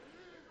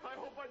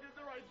hope I did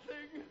the right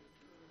thing.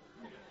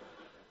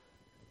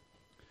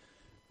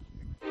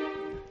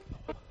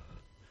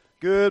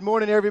 Good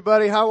morning,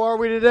 everybody. How are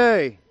we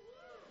today?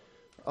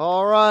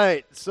 All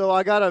right. So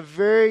I got a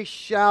very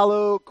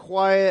shallow,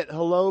 quiet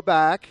hello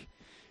back.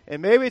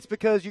 And maybe it's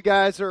because you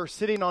guys are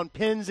sitting on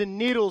pins and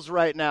needles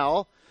right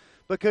now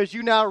because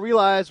you now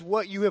realize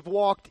what you have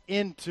walked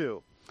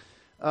into.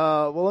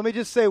 Well, let me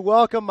just say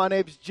welcome. My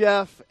name's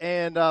Jeff,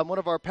 and I'm one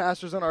of our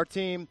pastors on our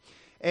team.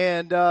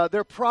 And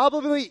there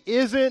probably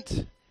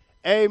isn't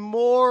a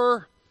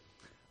more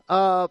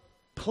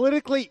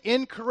politically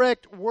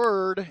incorrect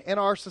word in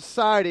our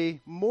society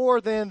more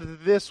than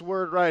this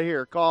word right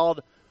here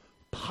called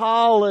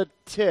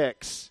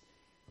politics.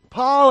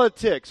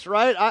 Politics,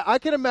 right? I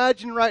can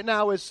imagine right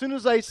now, as soon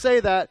as I say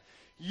that,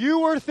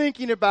 you are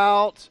thinking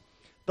about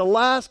the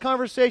last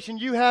conversation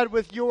you had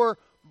with your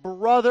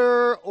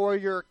brother or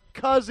your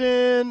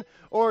cousin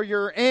or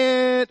your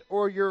aunt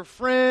or your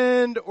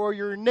friend or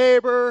your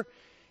neighbor,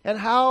 and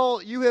how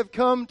you have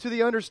come to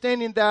the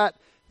understanding that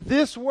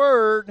this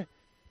word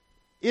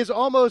is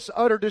almost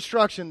utter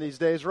destruction these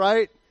days,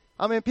 right?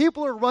 I mean,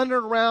 people are running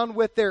around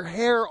with their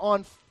hair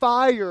on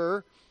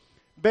fire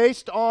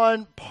based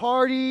on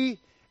party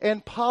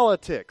and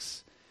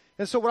politics.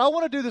 And so what I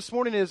want to do this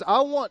morning is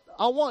I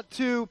want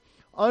to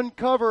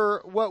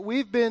uncover what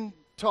we've been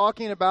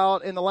talking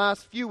about in the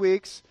last few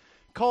weeks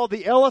called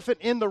the elephant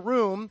in the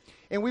room,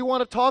 and we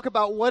want to talk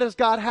about what does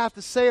God have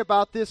to say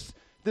about this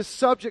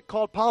subject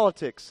called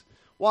politics.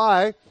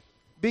 Why?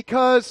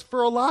 Because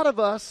for a lot of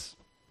us,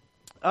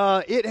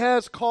 it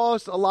has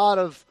caused a lot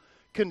of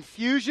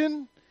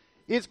confusion.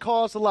 It's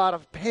caused a lot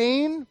of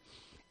pain.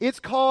 It's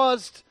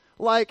caused,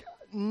 like,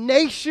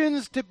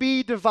 nations to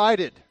be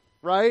divided,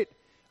 right?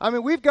 I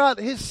mean, we've got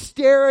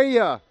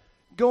hysteria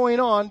going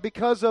on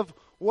because of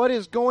what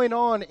is going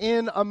on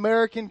in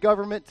American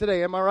government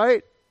today. Am I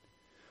right?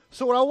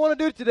 So what I want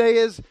to do today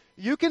is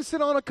you can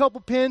sit on a couple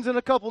pins and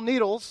a couple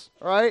needles,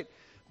 all right?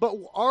 But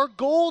our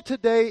goal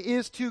today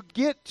is to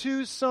get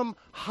to some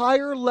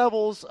higher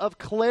levels of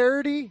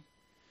clarity,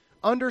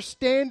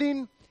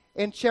 understanding,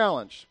 and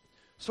challenge.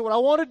 So what I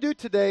want to do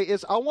today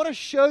is I want to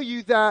show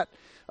you that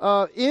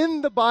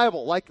in the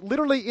Bible, like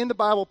literally in the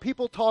Bible,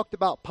 people talked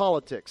about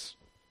politics.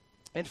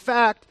 In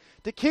fact,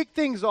 to kick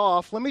things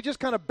off, let me just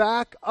kind of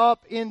back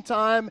up in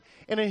time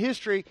and in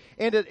history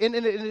and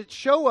it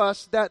show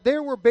us that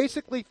there were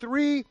basically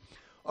three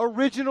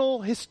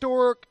original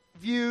historic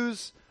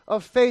views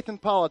of faith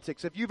and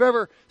politics. If you've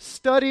ever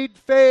studied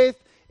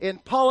faith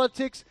and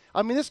politics,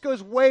 I mean, this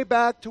goes way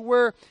back to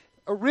where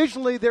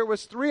originally there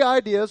was three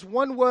ideas.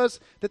 One was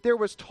that there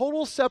was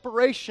total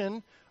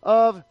separation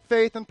of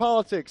faith and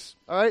politics.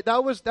 All right,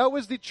 that was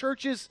the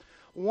church's,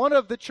 one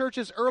of the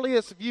church's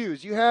earliest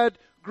views. You had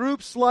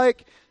groups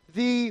like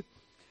the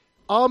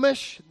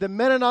Amish, the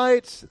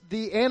Mennonites,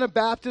 the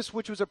Anabaptists,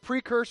 which was a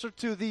precursor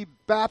to the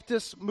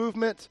Baptist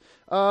movement,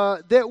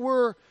 that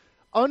were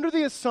under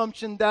the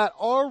assumption that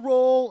our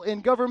role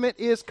in government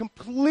is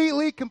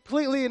completely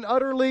and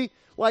utterly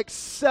like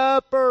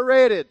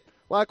separated.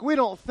 Like we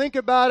don't think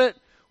about it,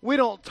 we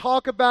don't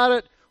talk about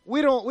it,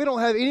 we don't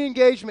have any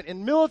engagement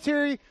in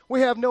military,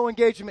 we have no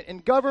engagement in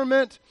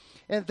government,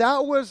 and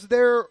that was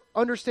their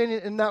understanding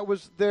and that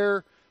was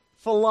their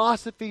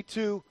philosophy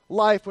to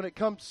life when it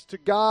comes to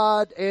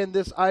God and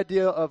this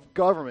idea of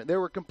government. They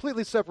were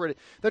completely separated.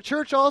 The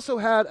church also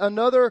had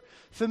another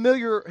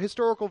familiar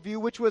historical view,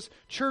 which was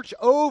church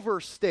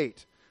over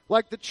state.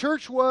 Like the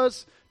church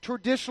was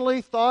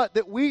traditionally thought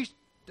that we,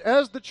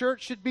 as the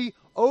church, should be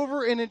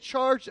over and in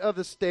charge of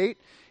the state.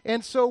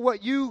 And so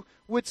what you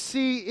would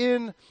see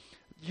in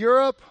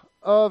Europe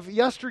of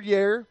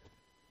yesteryear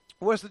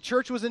was the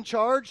church was in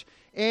charge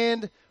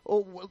and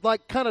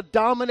like kind of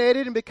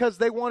dominated, and because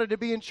they wanted to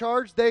be in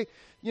charge, they,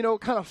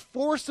 kind of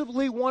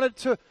forcibly wanted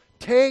to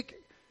take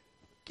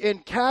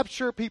and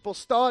capture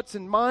people's thoughts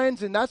and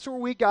minds, and that's where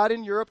we got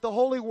in Europe the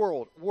Holy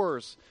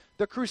Wars,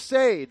 the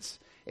Crusades,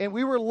 and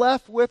we were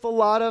left with a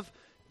lot of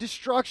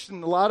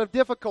destruction, a lot of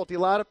difficulty, a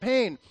lot of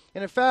pain.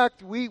 And in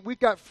fact, we've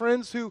got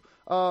friends who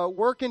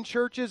work in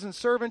churches and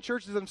serve in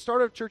churches and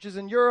started churches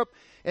in Europe,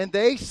 and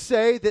they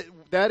say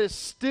that is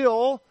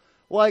still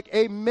like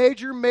a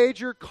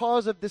major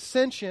cause of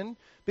dissension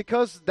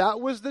because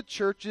that was the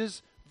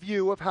church's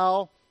view of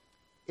how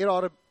it ought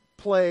to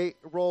play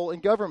a role in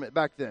government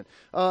back then.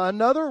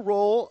 Another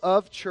role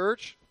of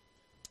church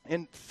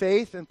in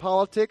faith and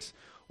politics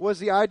was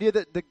the idea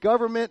that the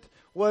government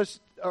was,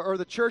 or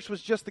the church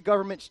was just the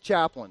government's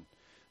chaplain.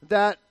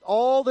 That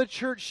all the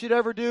church should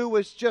ever do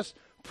was just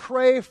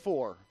pray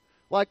for.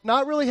 Like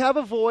not really have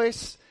a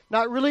voice,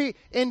 not really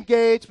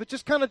engage, but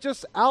just kind of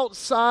just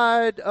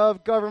outside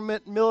of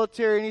government,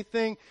 military,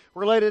 anything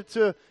related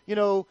to,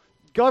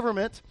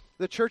 government.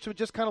 The church would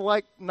just kind of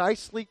like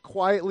nicely,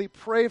 quietly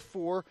pray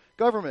for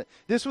government.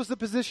 This was the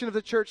position of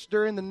the church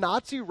during the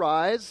Nazi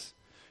rise,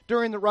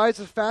 during the rise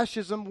of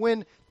fascism,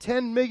 when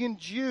 10 million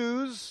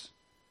Jews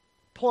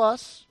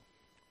plus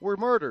were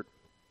murdered.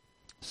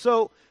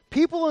 So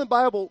people in the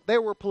Bible, they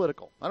were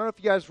political. I don't know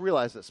if you guys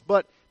realize this,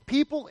 but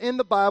people in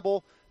the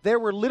Bible, they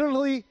were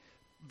literally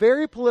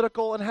very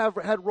political and have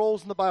had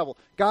roles in the Bible.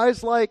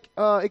 Guys like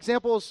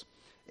examples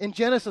in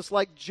Genesis,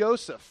 like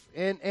Joseph,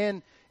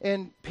 and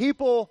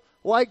people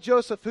like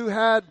Joseph who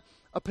had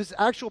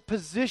actual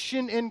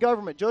position in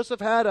government. Joseph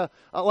had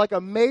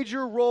a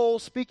major role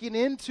speaking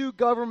into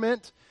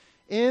government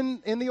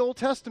in the Old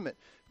Testament.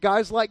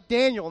 Guys like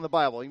Daniel in the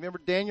Bible. You remember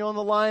Daniel in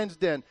the lion's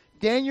den.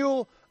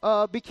 Daniel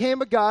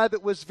became a guy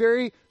that was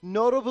very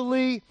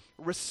notably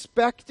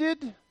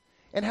respected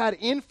and had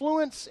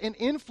influence and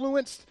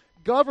influenced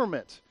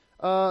government.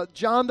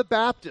 John the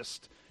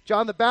Baptist.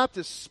 John the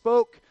Baptist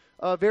spoke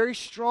very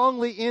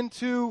strongly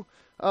into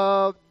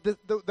the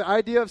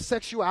idea of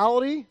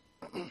sexuality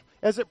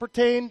as it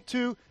pertained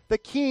to the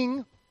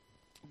king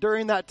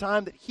during that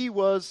time that he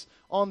was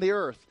on the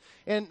earth.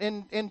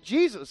 And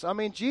Jesus,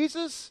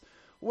 Jesus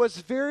was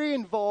very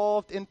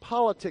involved in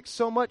politics,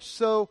 so much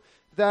so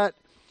that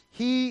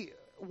he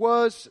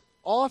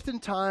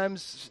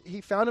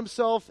found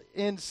himself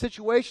in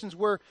situations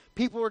where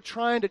people were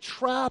trying to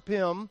trap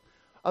him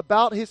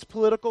about his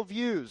political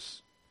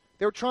views.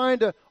 They were trying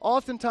to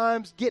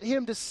oftentimes get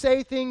him to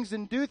say things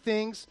and do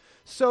things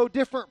so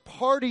different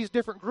parties,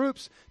 different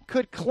groups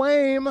could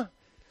claim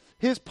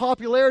his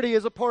popularity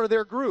as a part of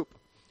their group.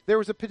 There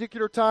was a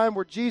particular time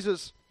where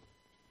Jesus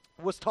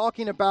was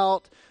talking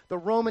about the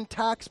Roman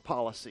tax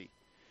policy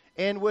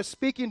and was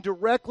speaking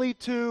directly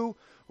to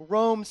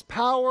Rome's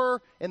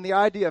power and the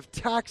idea of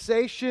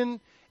taxation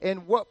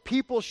and what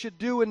people should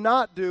do and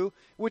not do,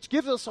 which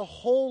gives us a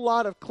whole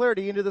lot of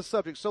clarity into the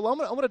subject. So I'm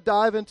going to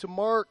dive into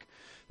Mark,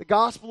 the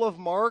Gospel of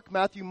Mark,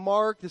 Matthew,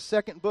 Mark, the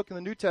second book in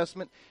the New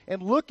Testament,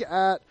 and look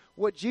at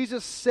what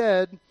Jesus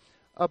said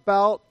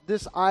about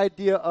this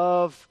idea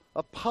of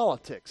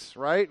politics,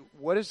 right?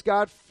 What does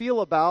God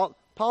feel about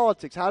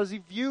politics? How does he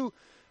view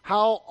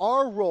how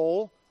our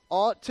role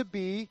ought to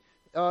be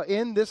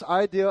in this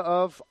idea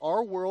of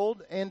our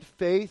world and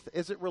faith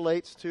as it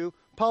relates to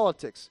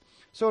politics?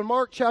 So in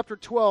Mark chapter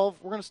 12,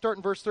 we're going to start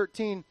in verse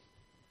 13.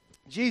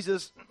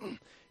 Jesus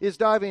is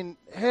diving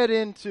head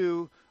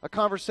into a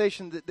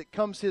conversation that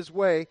comes his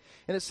way.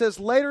 And it says,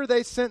 later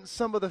they sent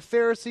some of the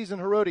Pharisees and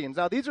Herodians.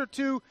 Now these are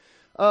two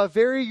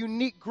very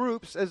unique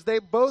groups as they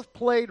both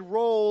played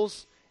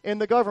roles in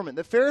the government.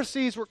 The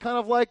Pharisees were kind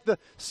of like the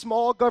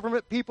small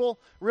government people.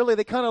 Really,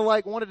 they kind of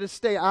like wanted to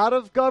stay out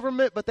of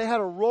government, but they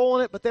had a role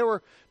in it, but they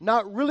were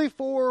not really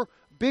for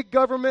big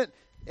government.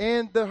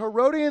 And the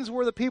Herodians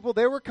were the people,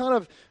 they were kind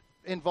of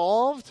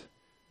involved.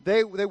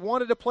 They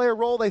wanted to play a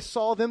role. They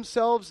saw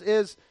themselves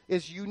as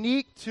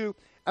unique to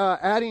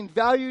adding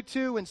value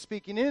to and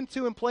speaking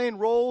into and playing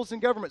roles in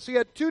government. So you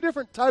had two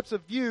different types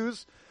of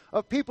views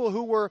of people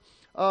who were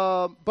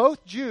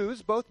both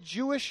Jews, both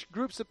Jewish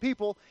groups of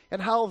people,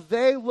 and how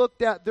they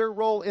looked at their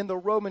role in the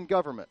Roman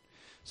government.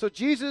 So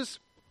Jesus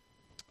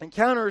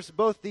encounters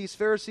both these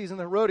Pharisees and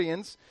the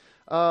Herodians,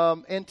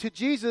 and to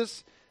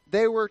Jesus,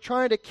 they were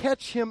trying to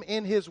catch him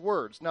in his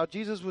words. Now,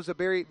 Jesus was a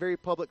very, very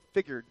public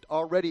figure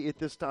already at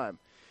this time,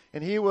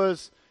 and he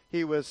was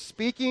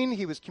speaking,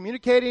 he was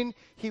communicating,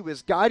 he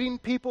was guiding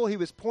people, he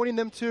was pointing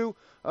them to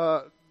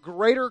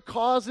greater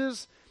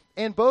causes.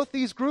 And both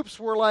these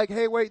groups were like,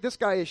 hey, wait, this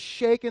guy is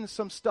shaking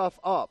some stuff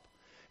up.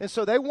 And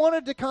so they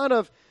wanted to kind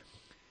of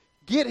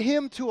get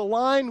him to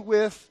align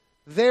with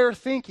their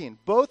thinking.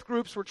 Both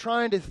groups were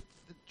trying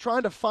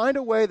to find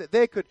a way that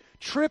they could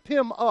trip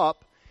him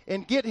up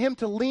and get him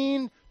to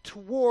lean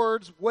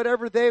towards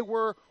whatever they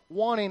were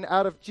wanting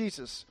out of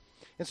Jesus.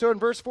 And so in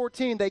verse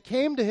 14, they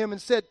came to him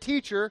and said,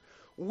 Teacher,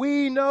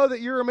 we know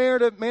that you're a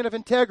man of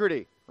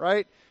integrity,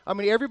 right?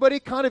 Everybody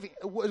kind of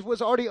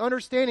was already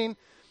understanding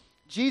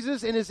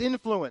Jesus and his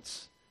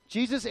influence,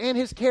 Jesus and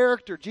his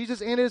character, Jesus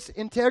and his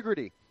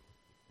integrity.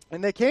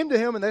 And they came to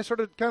him and they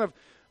started kind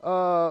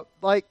of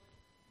like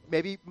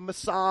maybe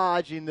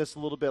massaging this a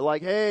little bit,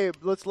 like, hey,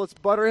 let's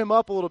butter him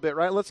up a little bit,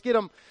 right? Let's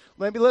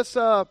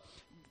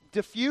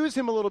diffuse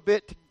him a little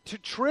bit to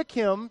trick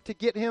him, to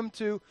get him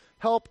to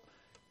help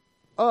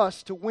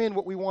us to win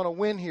what we want to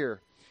win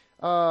here.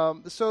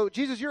 So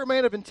Jesus, you're a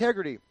man of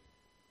integrity.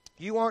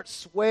 You aren't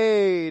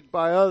swayed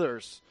by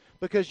others,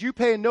 because you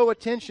pay no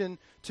attention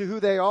to who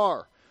they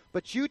are.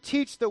 But you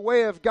teach the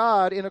way of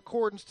God in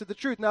accordance to the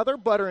truth. Now, they're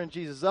buttering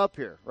Jesus up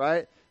here,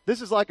 right?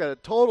 This is like a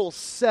total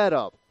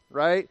setup,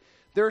 right?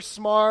 They're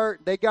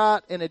smart. They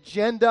got an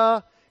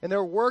agenda, and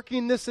they're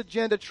working this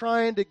agenda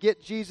trying to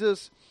get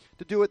Jesus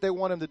to do what they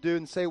want him to do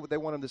and say what they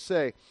want him to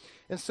say.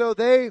 And so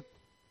they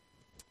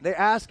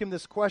ask him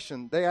this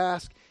question. They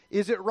ask,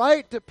 is it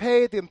right to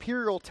pay the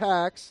imperial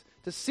tax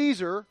to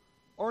Caesar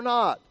or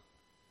not?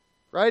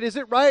 Right? Is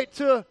it right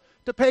to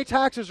pay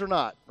taxes or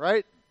not,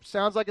 right?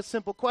 Sounds like a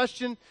simple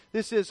question.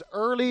 This is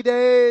early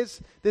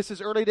days. This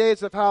is early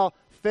days of how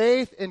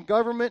faith and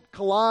government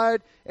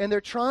collide, and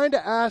they're trying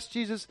to ask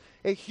Jesus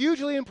a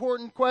hugely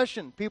important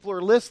question. People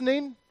are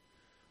listening.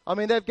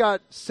 They've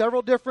got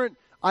several different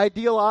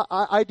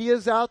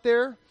ideas out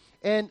there,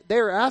 and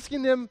they're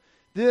asking them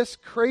this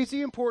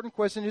crazy important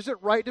question. Is it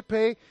right to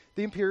pay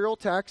the imperial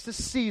tax to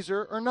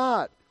Caesar or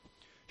not?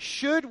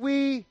 Should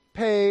we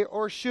pay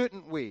or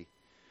shouldn't we?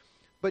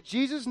 But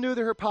Jesus knew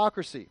their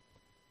hypocrisy.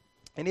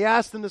 And he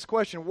asked them this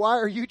question, why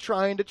are you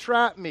trying to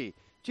trap me?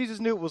 Jesus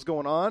knew what was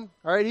going on.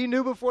 All right, he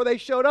knew before they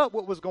showed up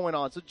what was going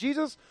on. So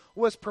Jesus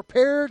was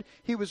prepared.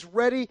 He was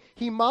ready.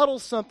 He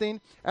models something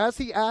as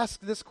he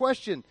asked this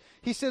question.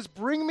 He says,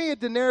 bring me a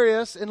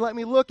denarius and let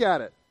me look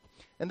at it.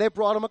 And they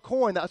brought him a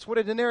coin. That's what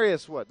a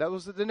denarius was. That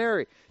was the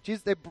denarii.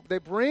 They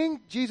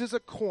bring Jesus a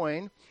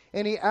coin,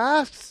 and he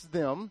asks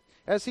them,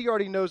 as he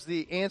already knows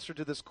the answer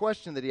to this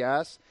question that he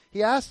asks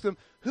them,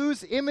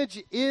 whose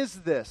image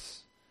is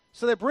this?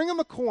 So they bring him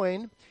a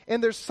coin,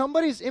 and there's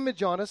somebody's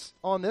image on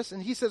this,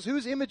 and he says,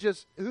 whose image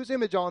is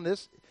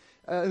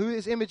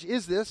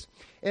this,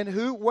 and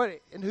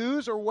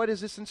whose or what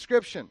is this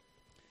inscription?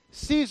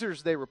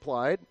 Caesar's, they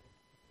replied.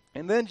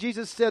 And then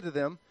Jesus said to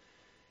them,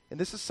 and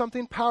this is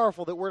something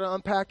powerful that we're going to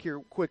unpack here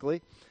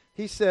quickly.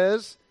 He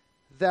says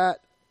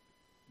that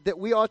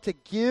we ought to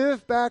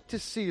give back to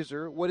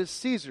Caesar what is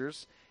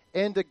Caesar's,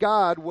 and to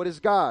God what is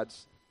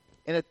God's.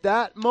 And at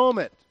that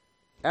moment,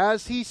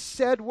 as he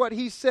said what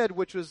he said,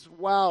 which was,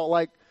 wow,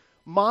 like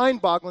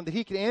mind-boggling that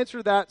he could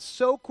answer that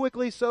so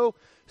quickly, so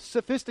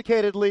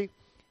sophisticatedly,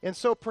 and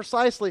so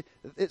precisely,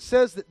 it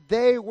says that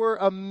they were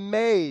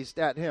amazed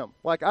at him.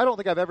 Like, I don't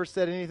think I've ever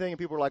said anything and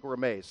people were like, we're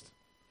amazed,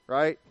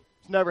 right?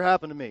 It's never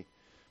happened to me.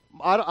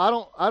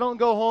 I don't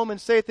go home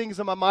and say things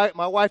and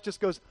my wife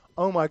just goes,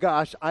 oh my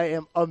gosh, I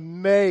am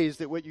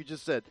amazed at what you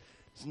just said.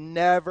 It's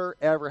never,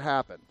 ever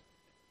happened,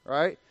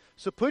 right?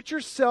 So put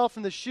yourself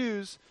in the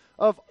shoes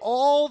of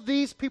all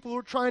these people who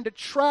are trying to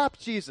trap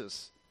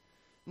Jesus.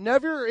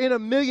 Never in a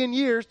million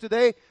years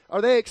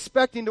are they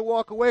expecting to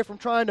walk away from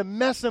trying to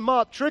mess him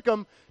up, trick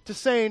him, to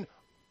saying,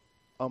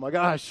 oh my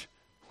gosh,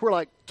 we're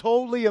like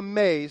totally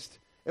amazed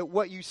at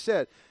what you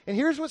said. And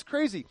here's what's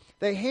crazy.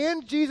 They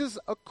hand Jesus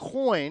a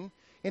coin,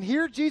 and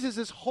here Jesus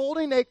is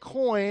holding a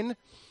coin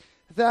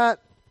that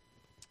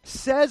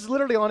says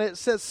literally on it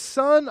says,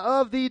 Son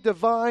of the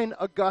Divine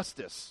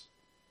Augustus.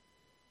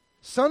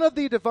 Son of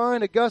the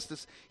Divine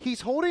Augustus.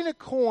 He's holding a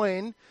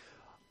coin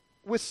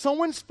with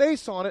someone's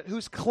face on it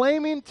who's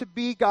claiming to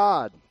be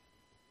God.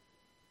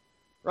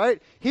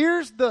 Right?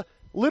 Here's the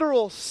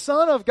literal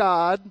Son of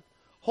God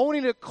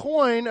holding a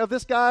coin of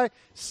this guy,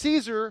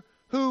 Caesar,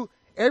 who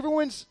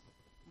everyone's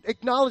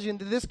acknowledging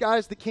that this guy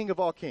is the king of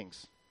all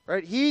kings.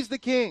 Right? He's the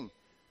king.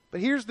 But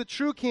here's the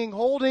true king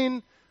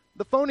holding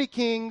the phony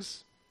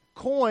king's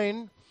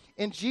coin,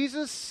 and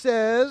Jesus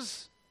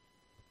says,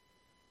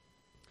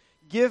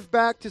 give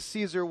back to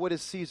Caesar what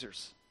is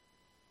Caesar's,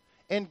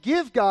 and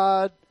give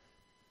back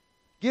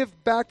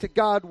to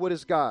God what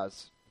is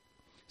God's.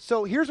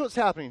 So here's what's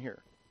happening here.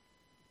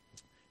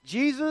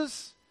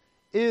 Jesus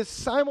is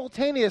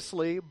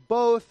simultaneously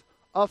both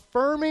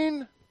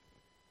affirming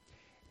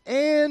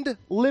and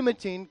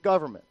limiting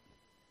government.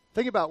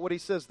 Think about what he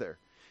says there.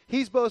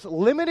 He's both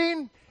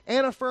limiting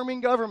and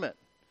affirming government.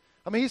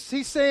 I mean,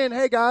 he's saying,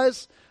 hey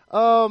guys,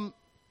 you're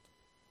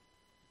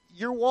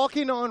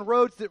walking on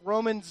roads that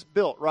Romans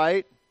built,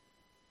 right?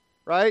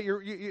 Right?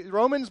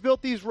 Romans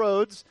built these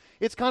roads.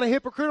 It's kind of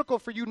hypocritical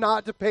for you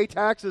not to pay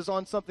taxes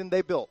on something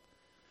they built.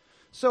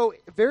 So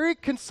very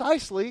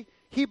concisely,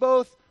 he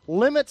both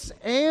limits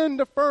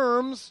and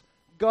affirms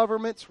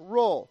government's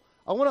role.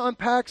 I want to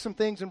unpack some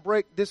things and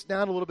break this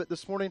down a little bit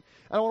this morning.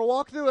 And I want to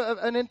walk through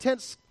an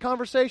intense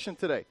conversation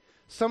today.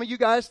 Some of you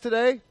guys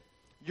today,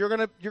 you're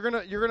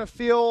gonna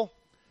feel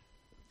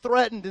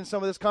threatened in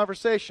some of this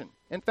conversation.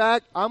 In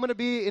fact, I'm going to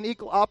be an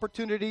equal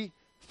opportunity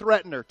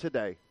threatener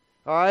today.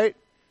 All right?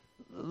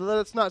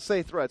 Let's not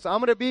say threats. I'm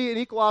going to be an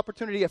equal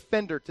opportunity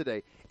offender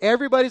today.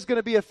 Everybody's going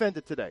to be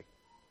offended today.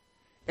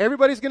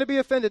 Everybody's going to be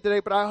offended today,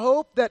 but I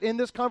hope that in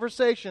this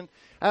conversation,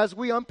 as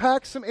we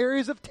unpack some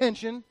areas of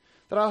tension,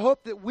 that I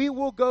hope that we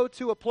will go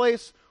to a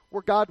place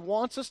where God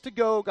wants us to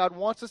go, God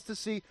wants us to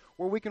see,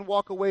 where we can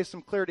walk away with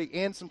some clarity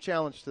and some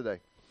challenge today.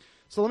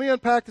 So let me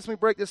unpack this, let me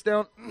break this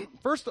down.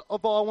 First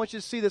of all, I want you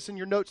to see this in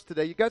your notes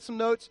today. You got some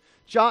notes?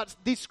 Jot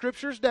these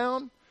scriptures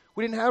down.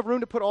 We didn't have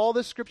room to put all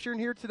this scripture in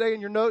here today in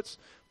your notes,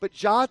 but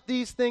jot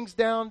these things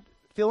down,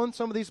 fill in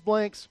some of these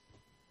blanks,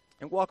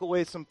 and walk away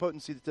with some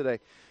potency today.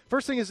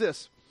 First thing is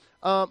this.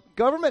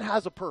 Government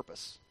has a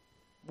purpose.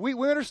 We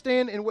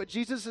understand in what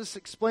Jesus is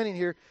explaining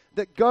here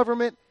that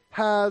government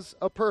has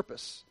a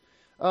purpose.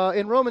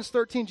 In Romans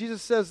 13,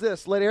 Jesus says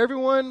this, let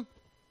everyone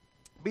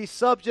be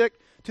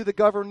subject to the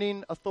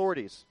governing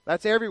authorities.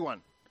 That's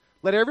everyone.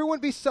 Let everyone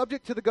be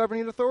subject to the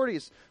governing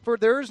authorities, for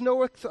there is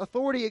no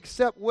authority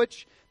except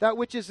that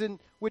which is in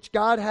which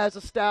God has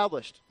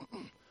established.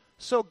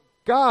 So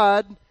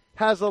God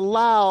has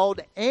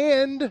allowed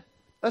and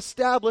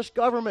established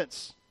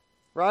governments,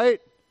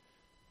 right?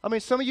 I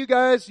mean, some of you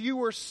guys, you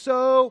were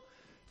so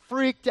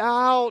freaked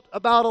out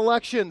about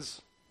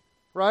elections,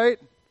 right?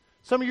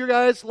 Some of you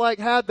guys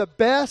had the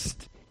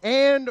best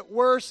and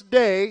worst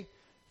day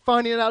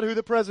finding out who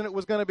the president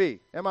was going to be.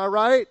 Am I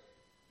right?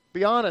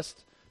 Be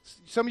honest.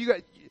 Some of you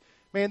guys,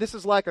 man, this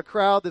is like a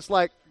crowd that's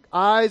like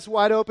eyes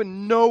wide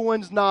open. No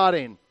one's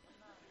nodding.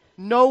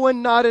 No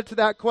one nodded to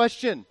that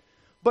question.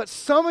 But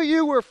some of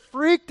you were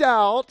freaked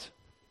out,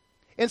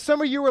 and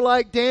some of you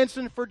were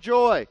dancing for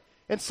joy.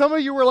 And some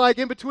of you were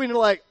in between and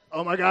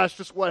oh my gosh,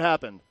 just what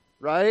happened,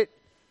 right?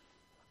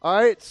 All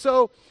right,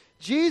 so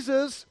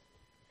Jesus,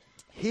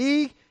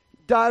 he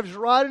dives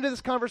right into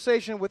this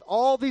conversation with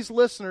all these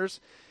listeners.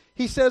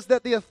 He says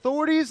that the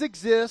authorities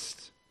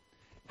exist,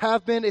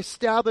 have been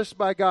established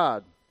by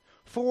God.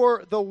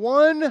 For the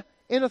one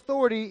in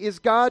authority is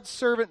God's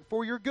servant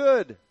for your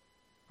good.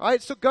 All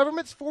right, so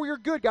government's for your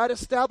good. God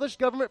established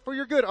government for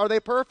your good. Are they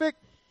perfect?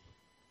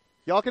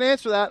 Y'all can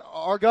answer that.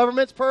 Are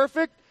governments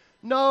perfect?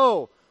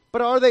 No.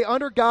 But are they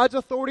under God's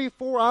authority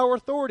for our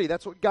authority?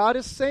 That's what God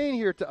is saying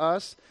here to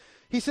us.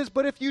 He says,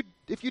 but if you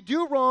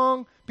do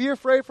wrong, be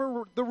afraid,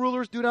 for the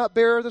rulers do not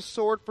bear the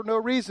sword for no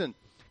reason.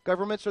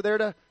 Governments are there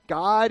to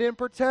guide and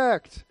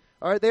protect.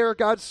 All right, they are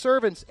God's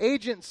servants,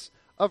 agents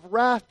of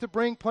wrath to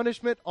bring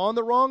punishment on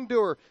the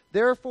wrongdoer.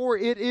 Therefore,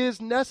 it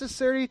is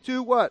necessary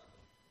to what?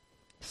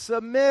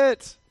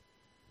 Submit.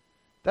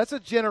 That's a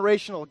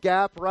generational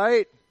gap,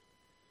 right?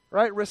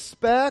 Right?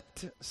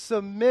 Respect,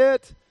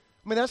 submit.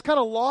 I mean, that's kind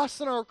of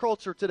lost in our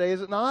culture today,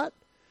 is it not?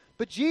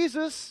 But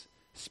Jesus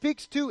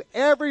speaks to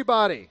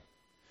everybody.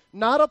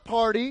 Not a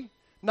party,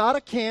 not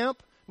a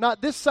camp,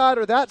 not this side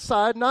or that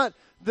side, not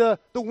the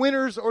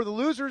winners or the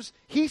losers.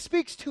 He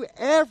speaks to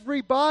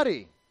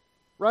everybody,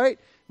 right?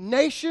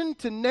 Nation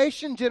to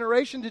nation,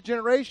 generation to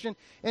generation,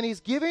 and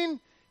he's giving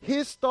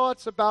his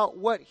thoughts about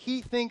what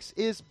he thinks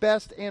is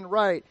best and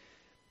right,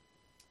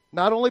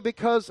 not only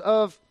because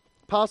of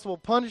possible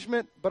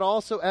punishment, but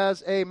also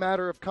as a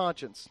matter of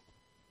conscience.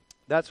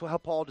 That's how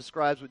Paul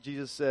describes what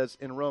Jesus says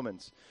in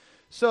Romans.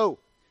 So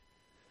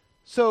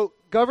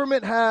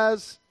government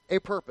has a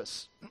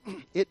purpose.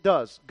 It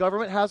does.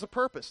 Government has a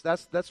purpose.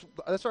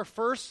 That's our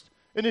first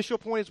initial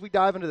point as we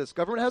dive into this.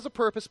 Government has a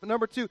purpose, but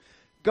number two,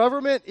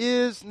 government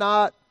is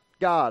not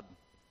God.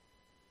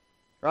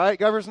 Right?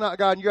 Government's not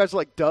God. And you guys are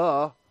like,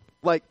 duh.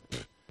 Like,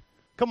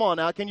 come on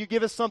now. Can you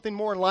give us something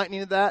more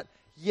enlightening to that?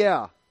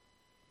 Yeah.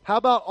 How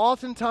about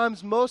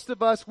oftentimes most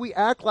of us, we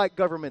act like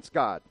government's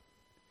God.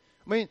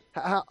 I mean,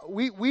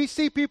 we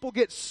see people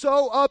get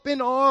so up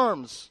in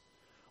arms,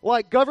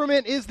 like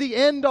government is the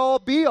end-all,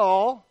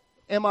 be-all,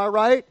 am I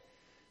right?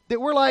 That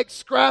we're like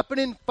scrapping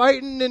and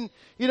fighting and,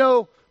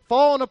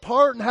 falling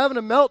apart and having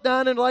a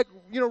meltdown and like,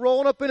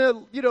 rolling up in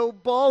a,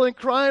 ball and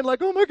crying like,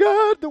 oh my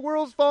God, the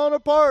world's falling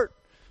apart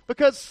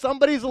because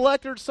somebody's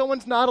elected or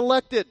someone's not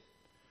elected.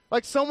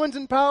 Like someone's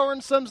in power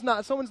and someone's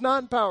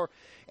not in power.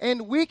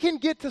 And we can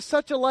get to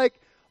such a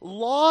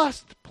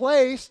lost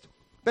place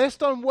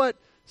based on what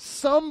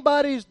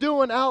somebody's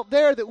doing out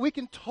there that we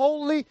can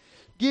totally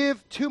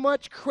give too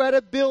much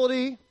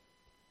credibility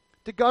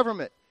to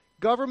government.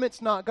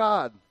 Government's not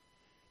God.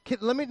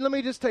 Let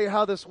me just tell you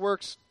how this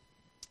works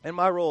in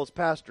my role as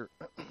pastor.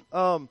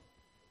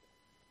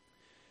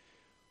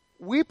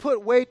 We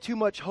put way too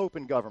much hope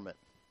in government.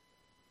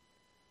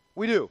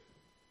 We do.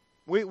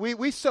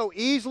 We so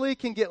easily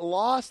can get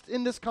lost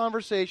in this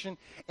conversation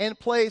and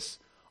place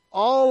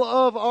all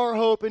of our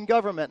hope in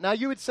government. Now,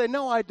 you would say,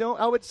 no, I don't.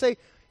 I would say,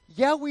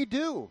 yeah, we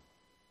do.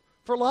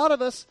 For a lot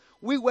of us,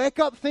 we wake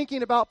up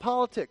thinking about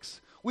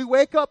politics. We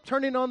wake up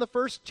turning on the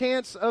first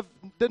chance of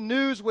the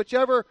news,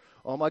 whichever.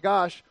 Oh, my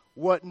gosh,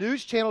 what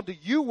news channel do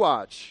you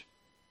watch?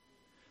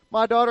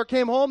 My daughter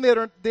came home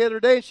the other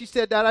day, and she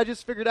said, Dad, I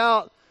just figured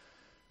out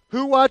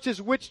who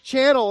watches which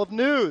channel of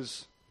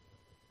news.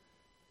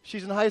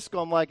 She's in high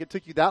school. I'm like, it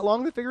took you that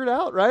long to figure it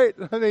out, right?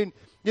 I mean,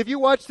 if you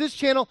watch this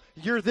channel,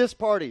 you're this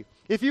party.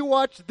 If you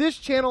watch this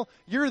channel,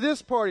 you're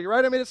this party,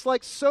 right? I mean, it's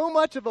like so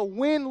much of a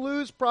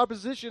win-lose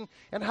proposition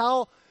and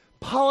how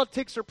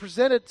politics are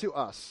presented to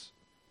us.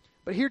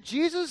 But here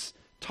Jesus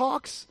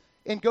talks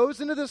and goes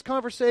into this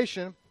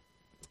conversation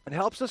and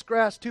helps us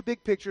grasp two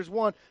big pictures.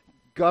 One,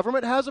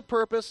 government has a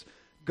purpose.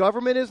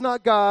 Government is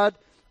not God.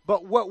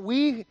 But what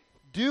we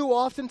do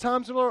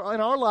oftentimes in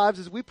our lives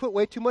is we put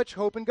way too much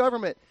hope in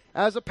government.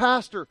 As a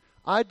pastor,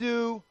 I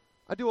do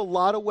a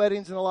lot of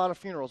weddings and a lot of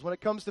funerals. When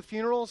it comes to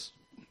funerals,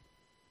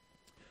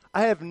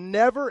 I have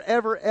never,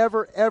 ever,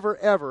 ever, ever,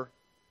 ever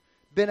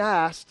been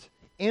asked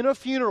in a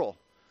funeral,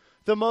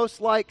 the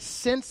most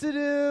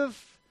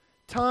sensitive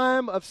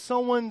time of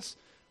someone's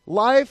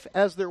life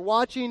as they're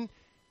watching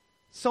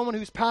someone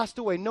who's passed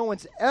away. No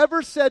one's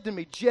ever said to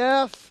me,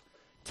 Jeff,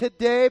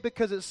 today,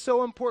 because it's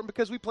so important,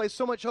 because we place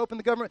so much hope in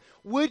the government,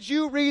 would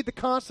you read the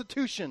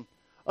Constitution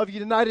of the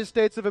United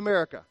States of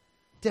America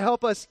to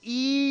help us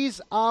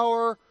ease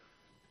our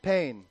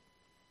pain?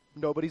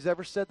 Nobody's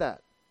ever said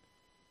that.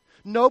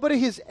 Nobody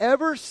has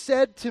ever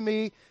said to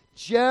me,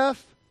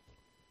 Jeff,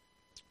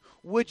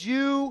 would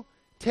you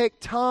take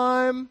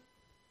time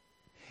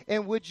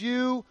and would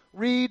you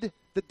read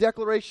the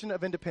Declaration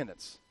of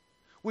Independence?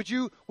 Would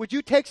you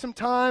take some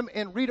time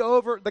and read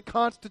over the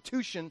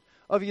Constitution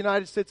of the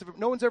United States of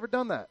America? No one's ever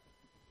done that.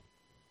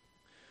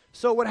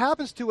 So what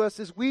happens to us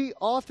is we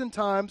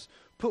oftentimes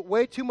put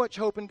way too much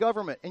hope in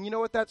government. And you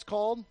know what that's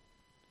called?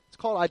 It's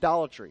called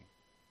idolatry.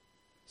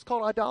 It's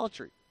called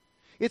idolatry.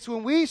 It's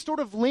when we sort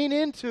of lean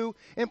into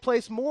and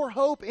place more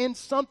hope in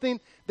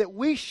something that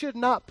we should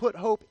not put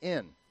hope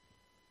in.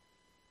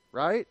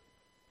 Right?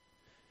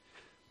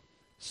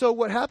 So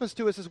what happens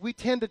to us is we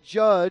tend to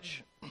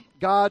judge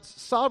God's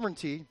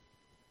sovereignty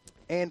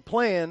and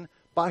plan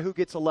by who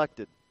gets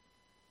elected,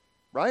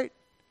 right?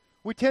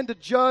 We tend to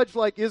judge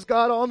like, is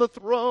God on the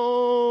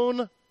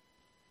throne?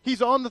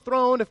 He's on the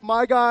throne if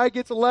my guy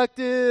gets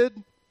elected,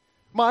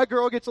 my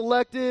girl gets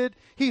elected.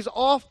 He's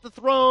off the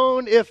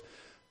throne if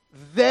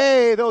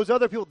those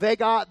other people, they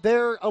got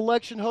their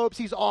election hopes.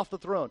 He's off the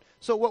throne.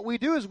 So what we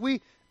do is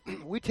we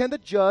tend to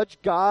judge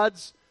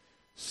God's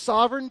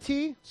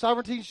sovereignty.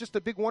 Sovereignty is just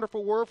a big,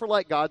 wonderful word for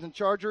like God's in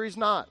charge or he's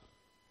not.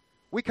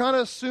 We kind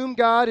of assume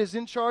God is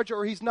in charge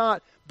or he's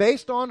not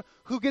based on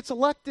who gets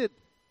elected.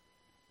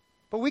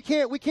 But we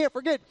can't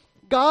forget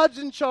God's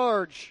in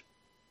charge.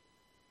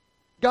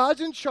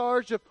 God's in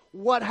charge of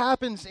what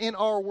happens in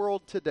our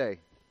world today.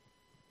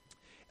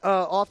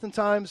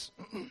 Oftentimes,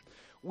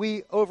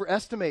 we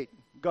overestimate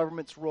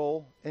government's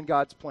role in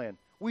God's plan.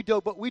 We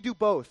do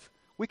both.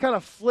 We kind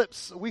of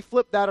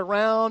flip that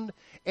around,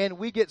 and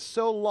we get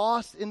so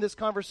lost in this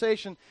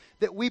conversation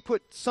that we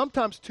put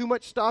sometimes too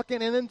much stock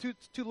in and then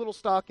too little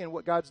stock in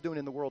what God's doing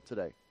in the world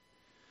today.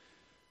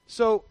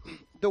 So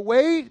the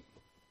way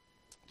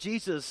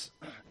Jesus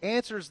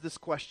answers this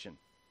question,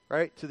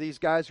 right, to these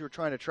guys who are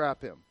trying to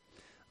trap him,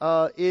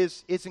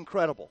 is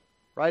incredible,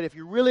 right? If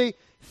you really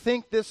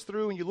think this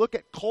through and you look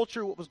at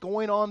culture, what was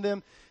going on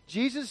then,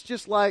 Jesus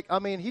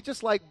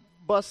he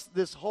busts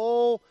this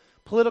whole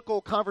political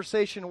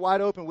conversation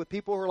wide open with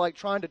people who are like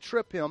trying to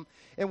trip him.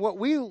 And what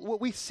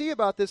we see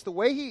about this, the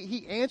way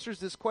he answers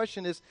this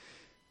question is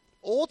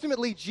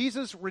ultimately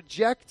Jesus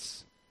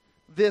rejects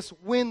this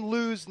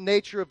win-lose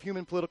nature of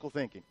human political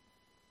thinking.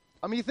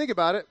 I mean, you think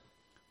about it.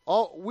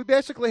 We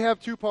basically have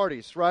two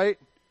parties, right?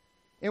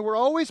 And we're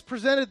always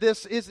presented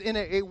this is in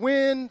a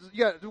win.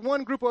 You got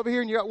one group over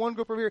here and you got one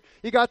group over here.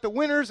 You got the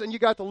winners and you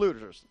got the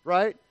losers,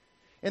 right?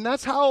 And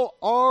that's how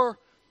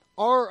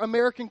our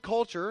American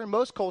culture and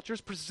most cultures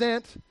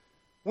present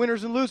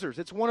winners and losers.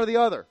 It's one or the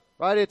other,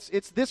 right?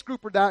 It's this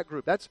group or that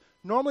group. That's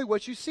normally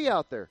what you see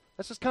out there.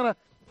 That's just kind of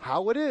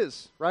how it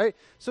is, right?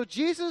 So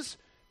Jesus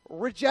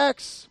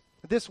rejects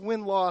this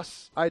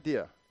win-loss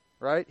idea,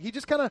 right? He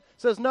just kind of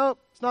says, no,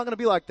 it's not going to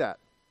be like that,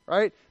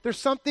 right? There's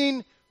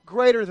something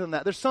greater than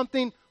that. There's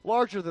something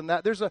larger than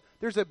that. There's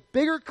a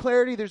bigger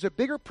clarity. There's a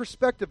bigger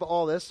perspective of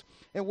all this.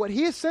 And what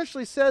he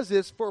essentially says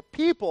is for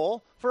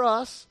people, for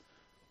us,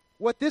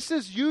 what this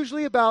is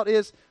usually about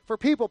is, for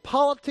people,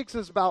 politics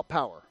is about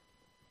power.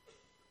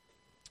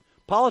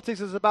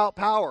 Politics is about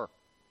power,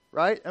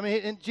 right? I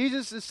mean, and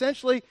Jesus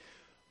essentially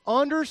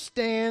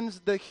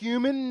understands the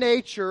human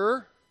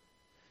nature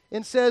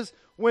and says,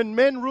 when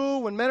men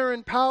rule, when men are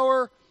in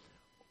power,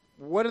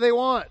 what do they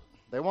want?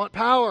 They want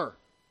power.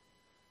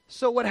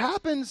 So what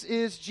happens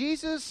is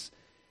Jesus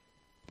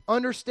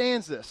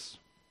understands this.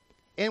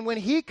 And when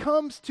he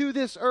comes to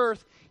this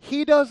earth,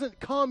 he doesn't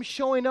come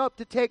showing up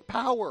to take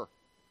power.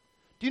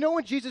 Do you know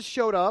when Jesus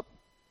showed up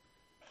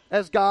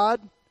as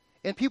God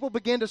and people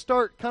began to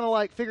start kind of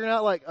like figuring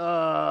out like,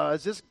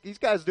 these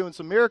guys doing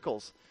some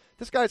miracles.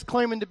 This guy's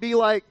claiming to be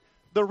like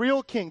the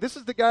real king. This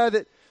is the guy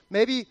that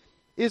maybe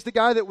is the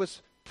guy that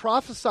was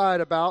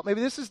prophesied about.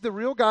 Maybe this is the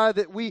real guy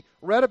that we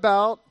read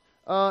about.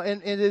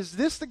 And is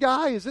this the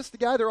guy? Is this the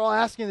guy? They're all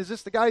asking, is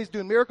this the guy who's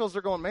doing miracles?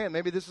 They're going, man,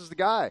 maybe this is the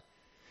guy.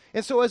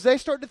 And so as they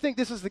start to think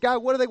this is the guy,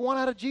 what do they want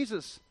out of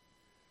Jesus?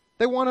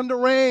 They want him to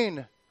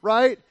reign,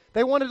 right?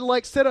 They wanted to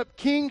like set up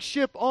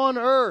kingship on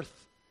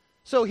earth.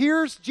 So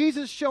here's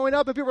Jesus showing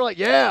up and people are like,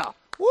 yeah,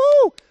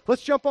 woo,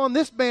 let's jump on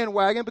this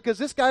bandwagon because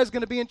this guy's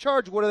going to be in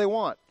charge. What do they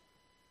want?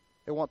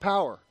 They want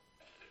power.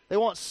 They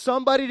want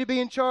somebody to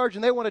be in charge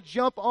and they want to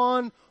jump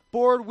on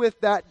board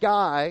with that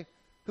guy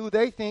who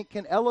they think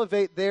can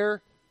elevate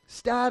their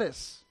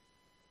status,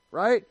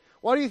 right?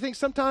 Why do you think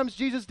sometimes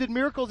Jesus did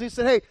miracles and he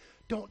said, hey,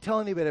 don't tell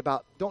anybody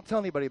about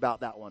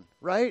that one,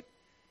 right?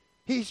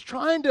 He's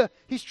trying to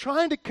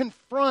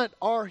confront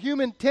our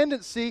human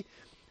tendency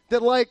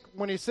that, like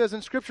when he says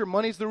in Scripture,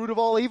 money's the root of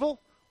all evil.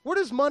 What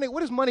does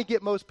money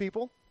get most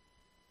people?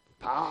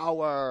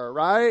 Power,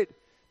 right?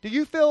 Do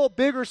you feel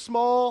big or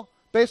small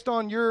based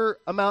on your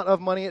amount of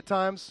money at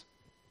times?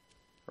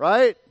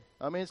 Right?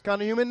 I mean, it's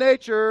kind of human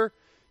nature.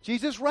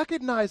 Jesus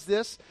recognized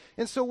this,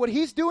 and so what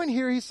he's doing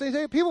here, he's saying,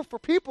 hey, for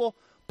people,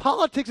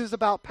 politics is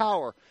about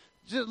power.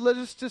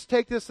 Let's just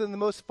take this in the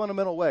most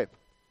fundamental way.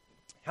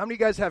 How many of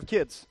you guys have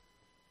kids?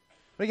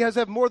 How many of you guys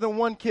have more than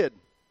one kid?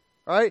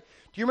 All right?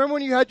 Do you remember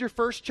when you had your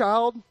first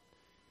child,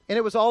 and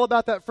it was all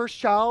about that first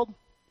child,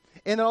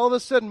 and then all of a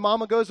sudden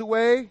mama goes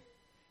away,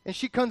 and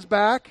she comes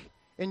back,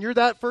 and you're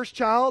that first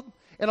child,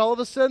 and all of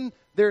a sudden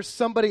there's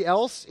somebody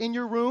else in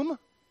your room,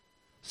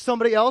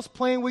 somebody else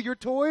playing with your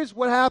toys?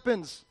 What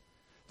happens?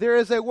 There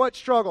is a what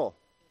struggle?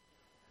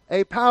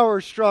 A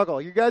power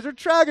struggle. You guys are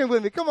tracking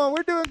with me. Come on,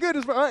 we're doing good.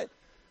 All right.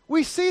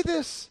 We see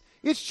this.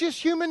 It's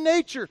just human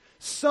nature.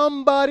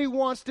 Somebody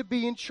wants to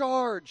be in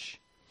charge.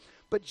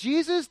 But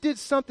Jesus did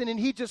something, and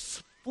he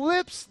just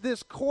flips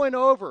this coin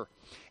over.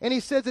 And he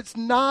says it's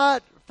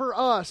not for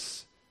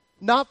us.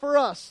 Not for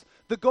us.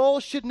 The goal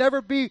should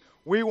never be,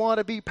 we want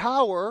to be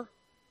power,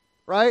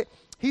 right?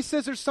 He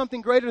says there's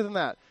something greater than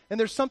that. And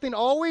there's something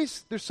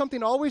always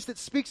that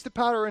speaks to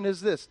power, and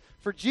is this.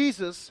 For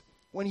Jesus,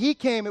 when he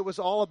came, it was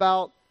all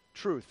about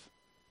truth.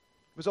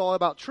 It was all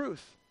about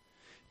truth.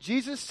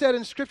 Jesus said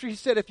in Scripture, he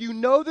said, if you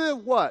know the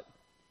what?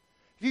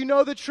 If you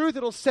know the truth,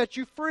 it'll set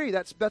you free.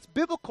 That's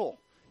biblical.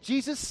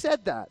 Jesus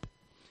said that.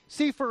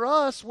 See, for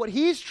us, what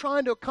he's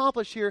trying to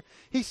accomplish here,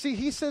 he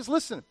says,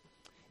 listen,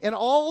 in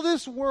all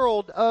this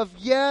world of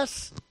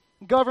yes,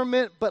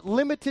 government, but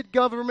limited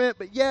government,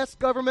 but yes,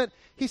 government,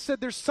 he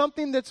said there's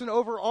something that's an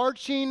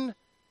overarching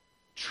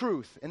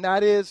truth, and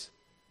that is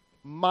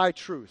my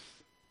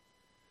truth.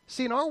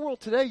 See, in our world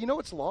today, you know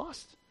what's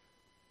lost?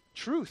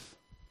 Truth.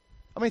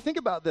 I mean, think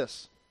about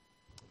this.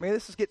 I mean,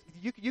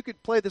 you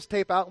could play this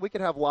tape out, and we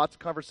could have lots of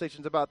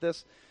conversations about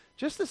this.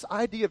 Just this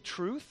idea of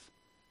truth.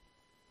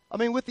 I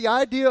mean, with the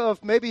idea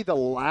of maybe the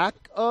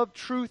lack of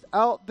truth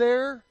out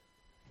there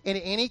in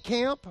any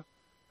camp,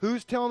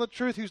 who's telling the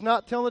truth, who's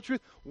not telling the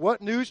truth,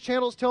 what news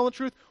channel is telling the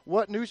truth,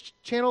 what news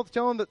channel is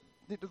telling the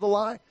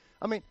lie.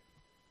 I mean,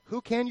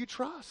 who can you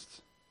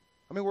trust?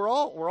 I mean, we're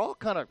all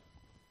kind of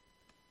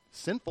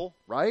sinful,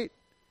 right?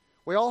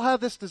 We all have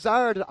this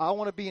desire to, I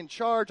want to be in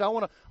charge. I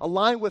want to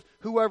align with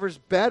whoever's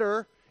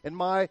better in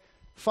my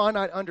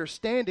finite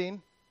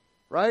understanding,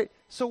 right?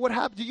 So what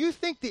happened? Do you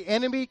think the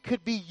enemy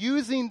could be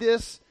using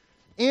this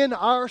in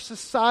our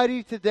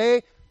society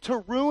today to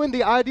ruin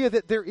the idea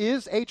that there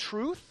is a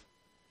truth?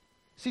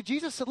 See,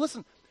 Jesus said,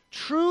 listen,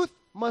 truth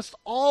must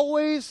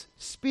always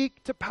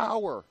speak to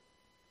power.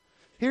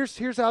 Here's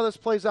how this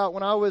plays out.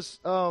 When I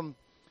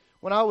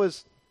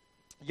was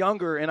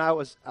younger, and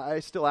I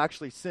still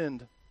actually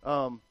sinned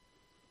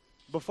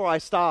before I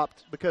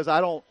stopped, because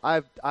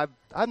I've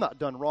not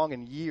done wrong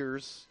in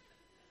years.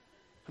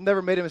 I've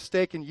never made a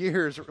mistake in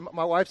years.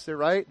 My wife's there,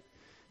 right?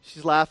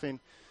 She's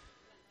laughing.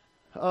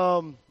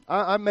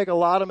 I make a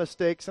lot of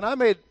mistakes, and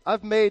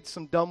I've made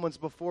some dumb ones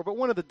before, but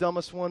one of the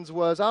dumbest ones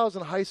was I was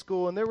in high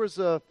school, and there was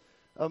a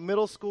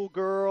middle school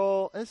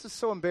girl, and this is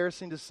so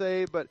embarrassing to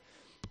say, but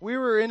we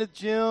were in a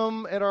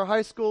gym, at our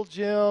high school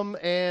gym,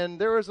 and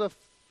there was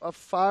a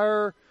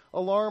fire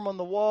alarm on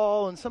the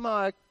wall, and somehow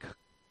I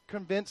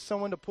convinced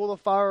someone to pull the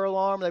fire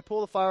alarm. They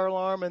pulled the fire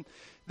alarm, and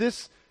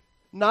this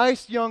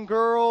nice young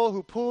girl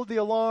who pulled the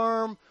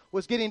alarm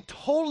was getting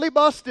totally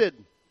busted.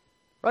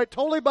 Right,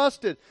 totally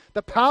busted.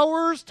 The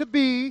powers to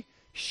be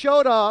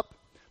showed up.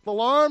 The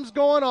alarm's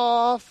going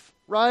off,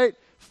 right?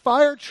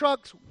 Fire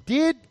trucks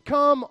did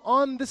come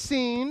on the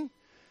scene.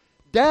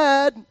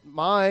 Dad,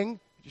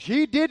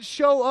 he did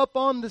show up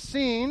on the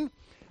scene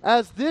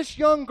as this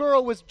young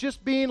girl was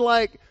just being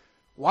like,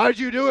 why'd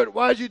you do it?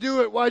 Why'd you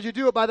do it? Why'd you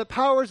do it? By the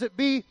powers that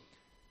be,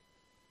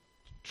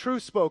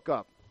 truth spoke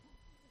up.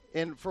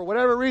 And for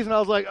whatever reason, I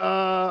was like,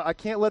 I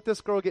can't let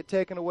this girl get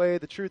taken away.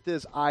 The truth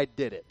is, I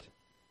did it.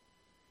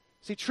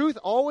 See, truth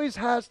always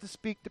has to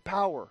speak to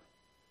power,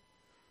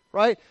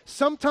 right?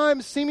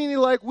 Sometimes seemingly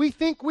like we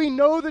think we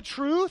know the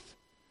truth,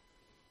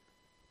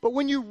 but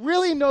when you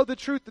really know the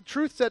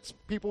truth sets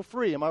people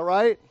free. Am I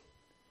right?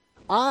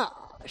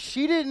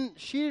 She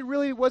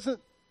really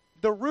wasn't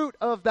the root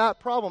of that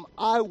problem.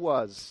 I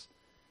was.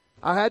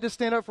 I had to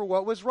stand up for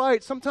what was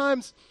right.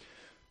 Sometimes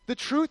the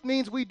truth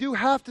means we do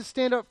have to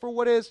stand up for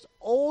what is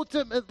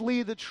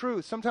ultimately the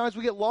truth. Sometimes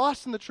we get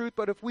lost in the truth,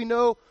 but if we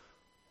know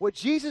what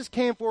Jesus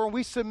came for and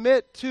we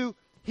submit to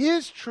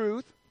his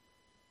truth,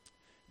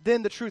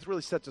 then the truth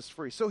really sets us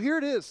free. So here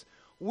it is.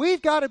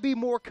 We've got to be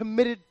more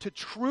committed to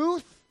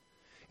truth,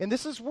 and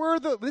this is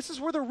where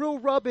the real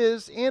rub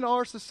is in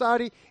our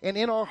society and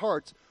in our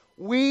hearts.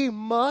 We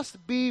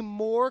must be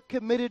more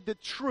committed to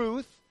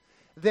truth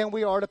than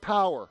we are to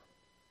power.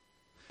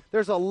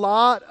 There's a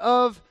lot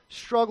of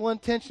struggle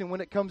and tension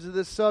when it comes to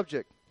this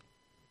subject.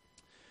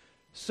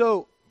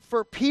 So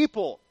for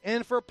people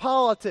and for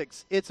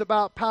politics, it's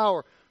about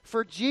power.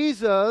 For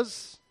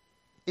Jesus,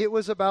 it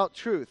was about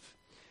truth.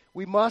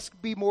 We must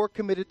be more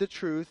committed to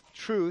truth.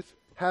 Truth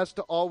has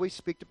to always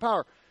speak to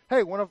power.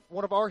 Hey, one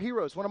of our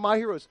heroes, one of my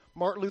heroes,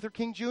 Martin Luther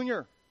King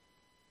Jr.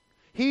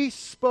 He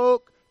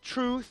spoke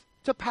truth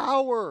to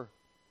power,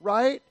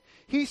 right?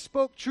 He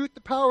spoke truth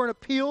to power and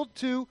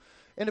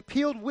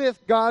appealed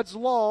with God's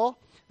law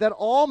that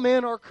all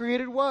men are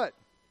created what?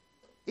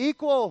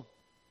 Equal,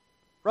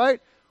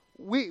 right?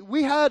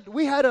 We had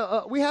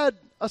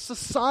a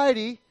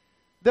society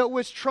that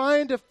was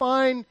trying to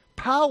find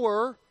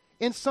power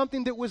in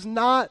something that was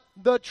not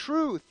the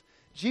truth.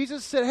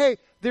 Jesus said, hey,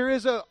 there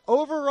is an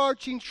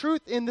overarching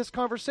truth in this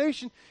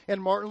conversation. And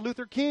Martin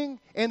Luther King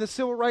and the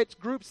civil rights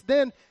groups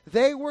then,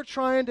 they were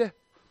trying to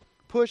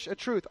push a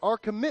truth. Our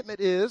commitment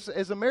is,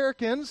 as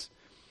Americans,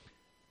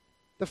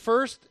 the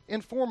first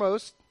and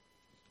foremost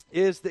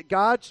is that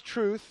God's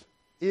truth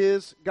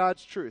is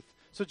God's truth.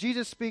 So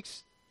Jesus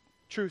speaks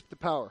truth to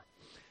power.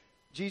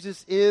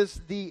 Jesus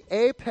is the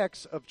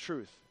apex of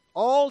truth.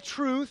 All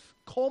truth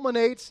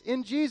culminates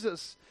in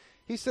Jesus.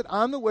 He said,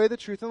 I'm the way, the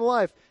truth, and the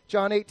life.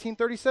 John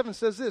 18:37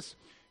 says this.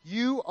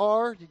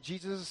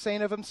 Jesus is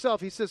saying of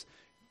himself, he says,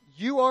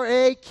 you are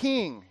a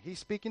king. He's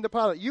speaking to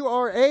Pilate. You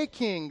are a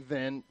king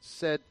then,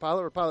 said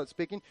Pilate, or Pilate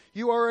speaking.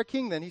 You are a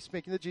king then. He's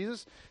speaking to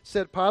Jesus,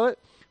 said Pilate.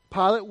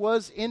 Pilate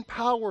was in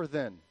power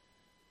then.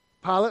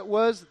 Pilate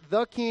was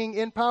the king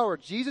in power.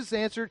 Jesus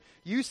answered,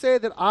 you say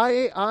that I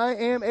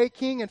am a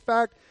king. In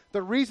fact,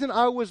 the reason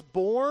I was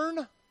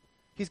born,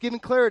 he's giving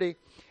clarity,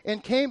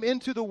 and came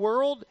into the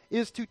world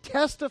is to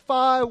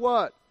testify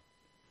what?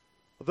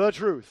 The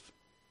truth.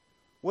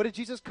 What did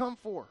Jesus come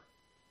for?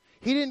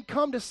 He didn't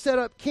come to set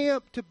up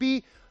camp to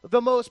be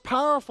the most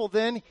powerful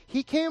then.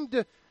 He came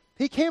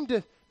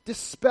to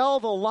dispel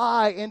the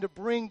lie and to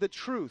bring the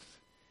truth.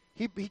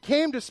 He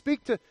came to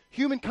speak to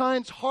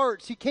humankind's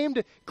hearts. He came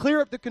to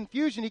clear up the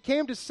confusion. He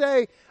came to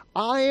say,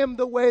 I am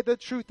the way, the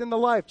truth, and the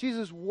life.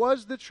 Jesus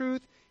was the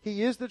truth.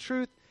 He is the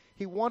truth.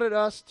 He wanted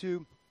us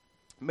to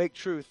make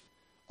truth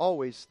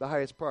always the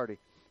highest priority.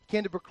 He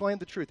came to proclaim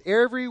the truth.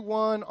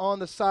 Everyone on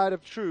the side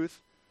of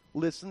truth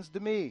listens to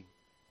me.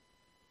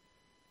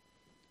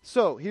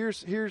 So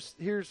here's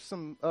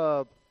some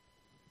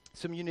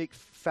unique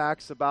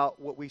facts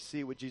about what we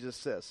see what Jesus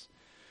says.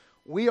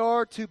 We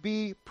are to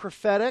be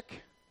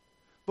prophetic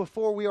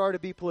before we are to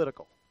be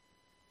political.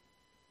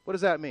 What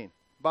does that mean?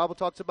 The Bible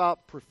talks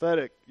about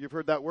prophetic. You've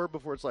heard that word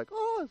before. It's like,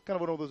 oh, it's kind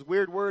of one of those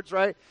weird words,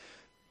 right?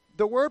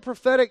 The word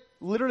prophetic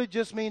literally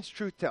just means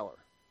truth teller.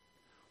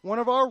 One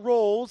of our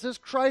roles as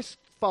Christ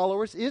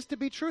followers is to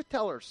be truth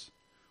tellers.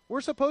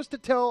 We're supposed to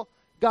tell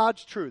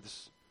God's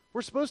truths.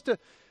 We're supposed to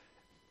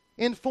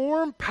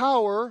inform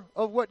power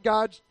of what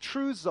God's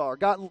truths are,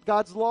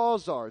 God's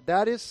laws are.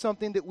 That is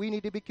something that we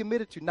need to be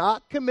committed to.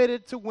 Not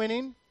committed to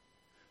winning,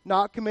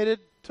 not committed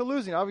to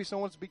losing. Obviously, no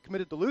one wants to be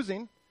committed to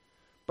losing,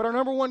 but our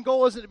number one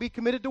goal isn't to be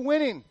committed to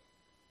winning,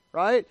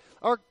 right?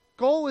 Our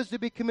goal is to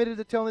be committed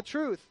to telling the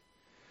truth.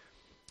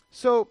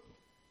 So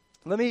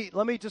let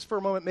me just for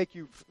a moment make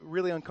you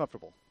really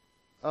uncomfortable,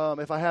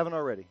 if I haven't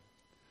already.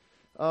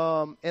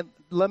 And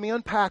let me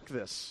unpack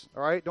this,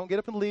 all right? Don't get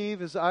up and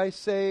leave as I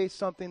say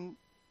something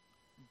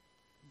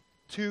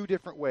two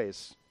different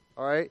ways,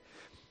 all right?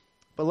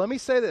 But let me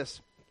say this.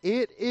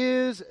 It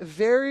is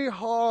very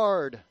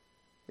hard.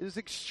 It is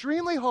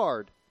extremely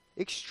hard,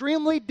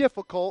 extremely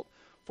difficult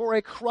for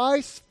a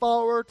Christ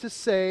follower to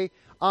say,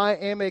 I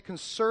am a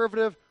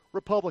conservative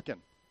Republican.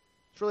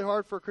 It's really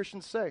hard for a Christian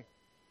to say.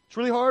 It's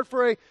really hard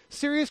for a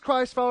serious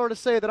Christ follower to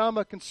say that I'm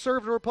a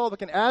conservative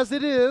Republican. As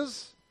it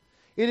is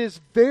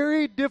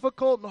very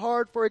difficult and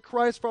hard for a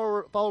Christ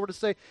follower to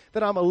say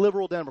that I'm a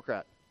liberal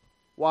Democrat.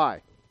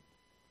 Why?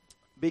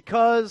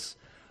 Because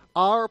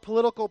our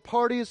political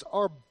parties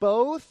are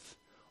both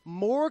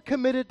more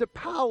committed to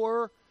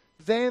power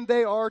than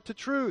they are to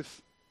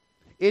truth.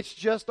 It's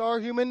just our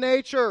human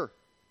nature.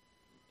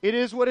 It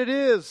is what it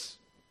is,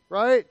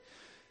 right?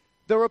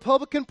 The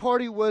Republican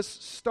Party was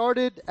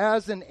started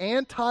as an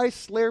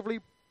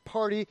anti-slavery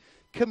party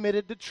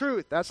committed to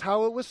truth. That's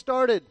how it was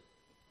started.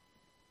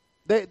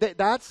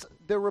 That's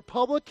the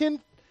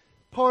Republican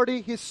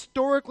Party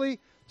historically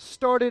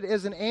started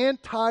as an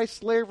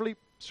anti-slavery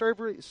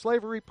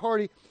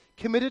party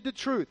committed to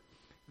truth.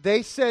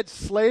 They said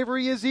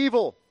slavery is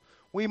evil.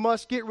 We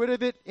must get rid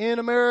of it in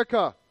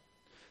America.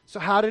 So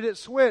how did it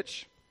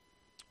switch?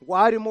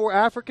 Why do more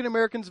African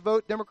Americans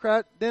vote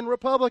Democrat than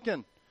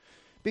Republican?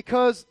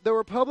 Because the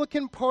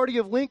Republican Party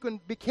of Lincoln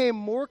became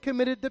more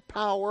committed to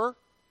power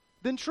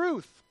than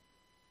truth.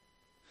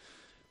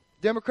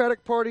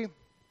 Democratic Party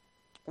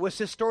was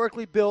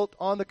historically built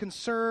on the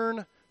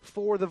concern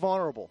for the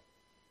vulnerable.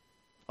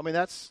 I mean,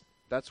 that's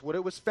what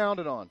it was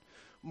founded on.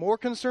 More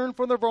concern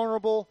for the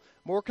vulnerable,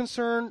 more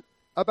concern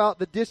about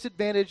the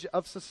disadvantage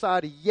of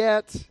society.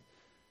 Yet,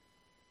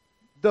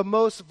 the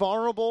most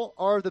vulnerable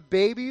are the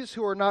babies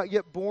who are not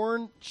yet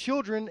born,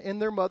 children in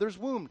their mother's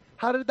womb.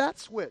 How did that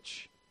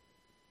switch?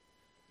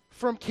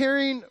 From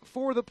caring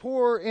for the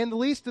poor and the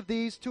least of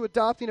these to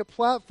adopting a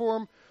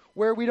platform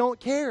where we don't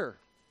care.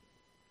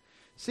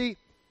 See,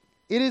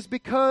 it is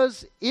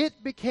because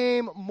it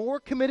became more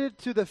committed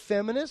to the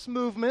feminist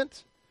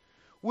movement,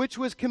 which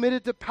was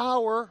committed to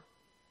power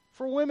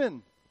for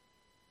women,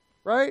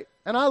 right?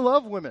 And I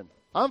love women.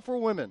 I'm for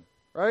women,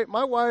 right?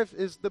 My wife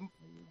is the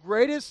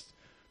greatest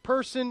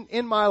person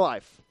in my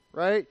life,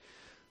 right?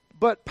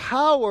 But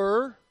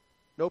power,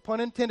 no pun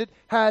intended,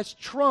 has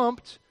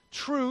trumped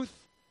truth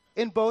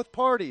in both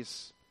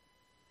parties.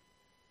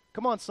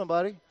 Come on,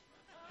 somebody.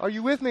 Are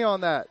you with me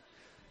on that?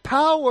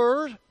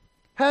 Power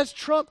has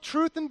trumped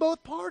truth in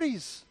both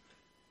parties.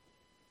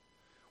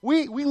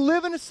 We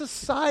live in a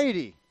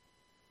society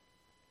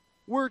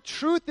where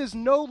truth is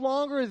no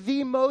longer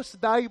the most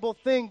valuable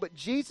thing, but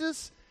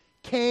Jesus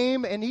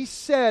came and he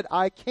said,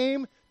 I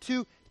came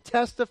to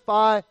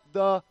testify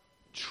the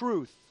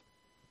truth.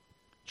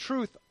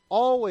 Truth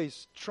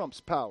always trumps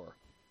power.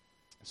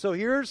 So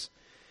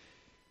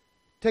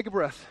take a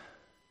breath.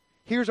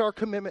 Here's our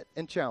commitment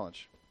and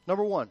challenge.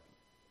 Number one,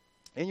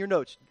 in your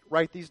notes,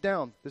 write these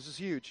down. This is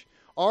huge.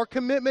 Our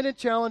commitment and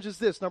challenge is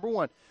this. Number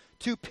one,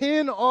 to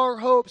pin our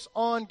hopes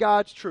on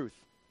God's truth.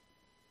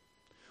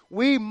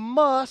 We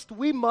must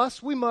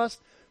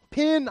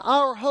pin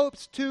our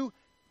hopes to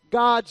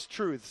God's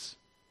truths.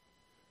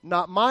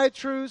 Not my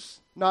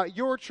truths, not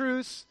your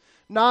truths,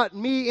 not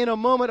me in a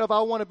moment of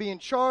I want to be in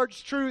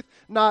charge truth,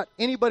 not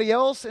anybody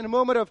else in a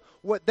moment of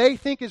what they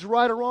think is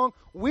right or wrong.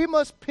 We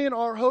must pin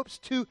our hopes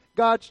to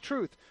God's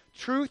truth.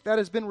 Truth that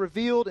has been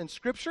revealed in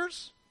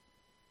Scriptures,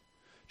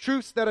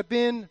 truths that have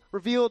been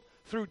revealed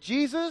through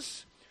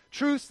Jesus,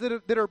 truths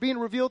that are being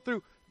revealed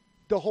through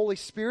the Holy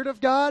Spirit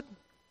of God,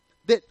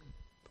 that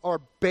are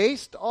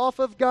based off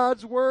of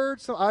God's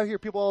Word. So I hear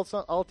people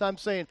all the time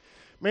saying,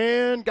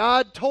 man,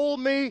 God told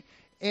me,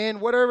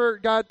 and whatever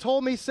God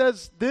told me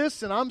says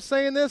this, and I'm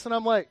saying this, and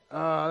I'm like,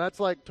 that's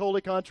like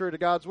totally contrary to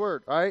God's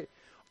Word, all right?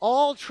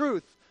 All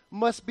truth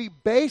must be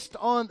based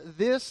on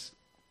this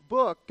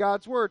book,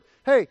 God's Word.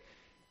 Hey,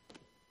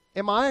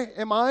 am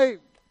I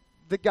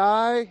the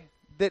guy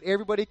that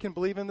everybody can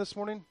believe in this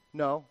morning?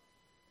 No.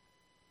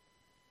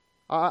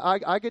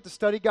 I get to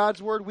study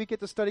God's Word. We get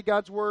to study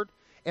God's Word.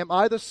 Am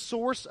I the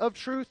source of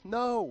truth?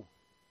 No.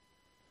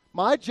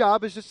 My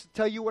job is just to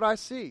tell you what I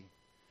see.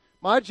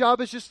 My job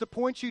is just to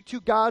point you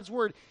to God's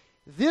Word.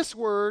 This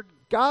Word,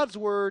 God's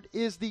Word,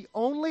 is the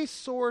only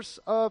source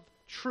of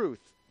truth.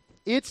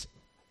 It's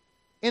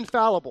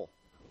infallible.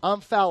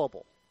 I'm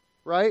fallible,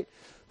 right?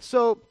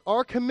 So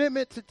our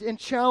commitment and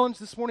challenge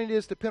this morning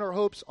is to pin our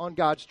hopes on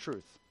God's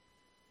truth,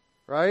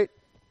 right?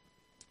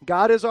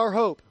 God is our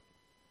hope,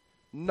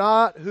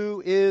 not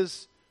who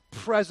is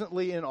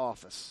presently in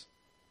office,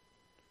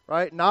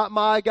 right? Not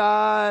my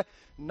guy,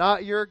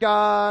 not your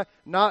guy,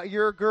 not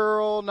your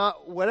girl,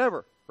 not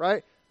whatever,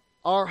 right?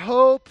 Our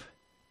hope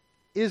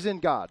is in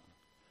God.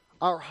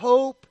 Our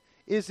hope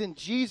is in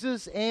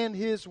Jesus and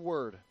His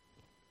Word.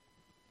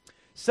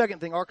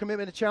 Second thing, our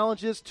commitment and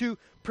challenge is to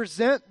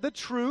present the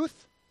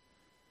truth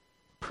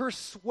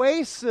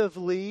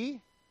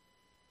persuasively,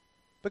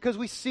 because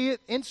we see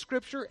it in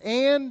Scripture,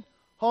 and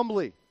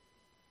humbly.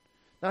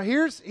 Now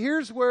here's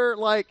where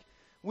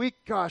we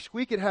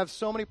could have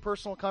so many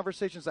personal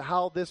conversations of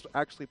how this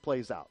actually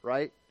plays out,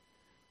 right?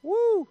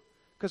 Woo!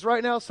 Because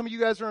right now some of you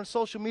guys are on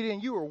social media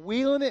and you are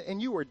wheeling it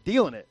and you are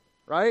dealing it,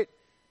 right?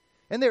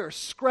 And there are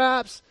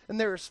scraps and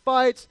there's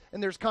fights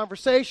and there's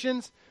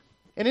conversations.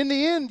 And in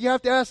the end, you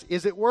have to ask,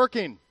 is it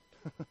working?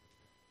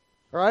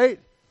 Right?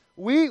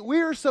 We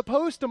are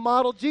supposed to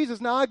model Jesus.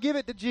 Now, I give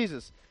it to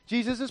Jesus.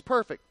 Jesus is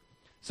perfect.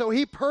 So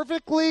He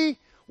perfectly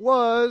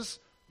was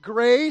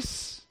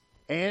grace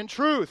and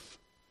truth.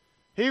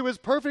 He was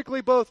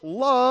perfectly both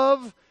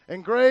love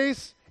and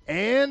grace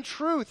and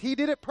truth. He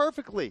did it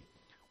perfectly.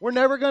 We're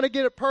never going to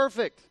get it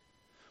perfect.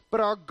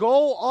 But our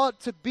goal ought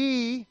to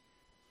be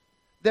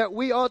that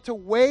we ought to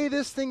weigh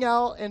this thing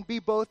out and be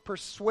both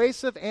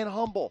persuasive and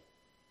humble.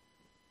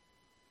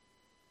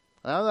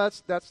 Now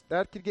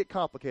that could get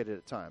complicated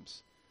at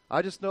times.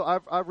 I just know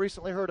I've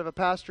recently heard of a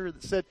pastor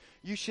that said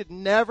you should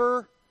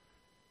never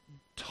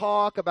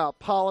talk about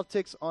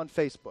politics on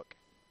Facebook.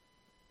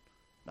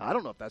 Now, I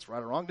don't know if that's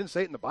right or wrong. Didn't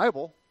say it in the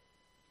Bible.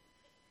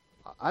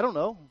 I don't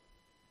know.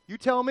 You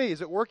tell me.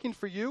 Is it working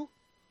for you?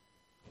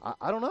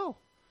 I don't know.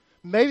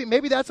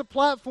 Maybe that's a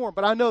platform,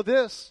 but I know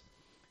this.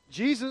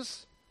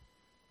 Jesus,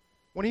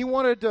 when He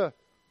wanted to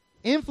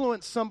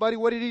influence somebody,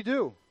 what did He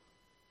do?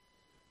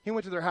 He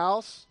went to their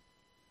house,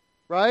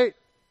 right?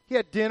 He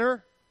had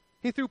dinner.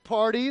 He threw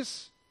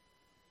parties.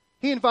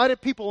 He invited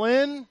people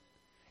in,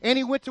 and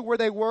He went to where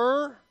they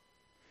were.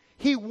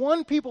 He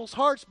won people's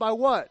hearts by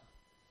what?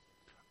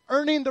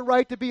 Earning the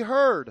right to be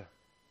heard,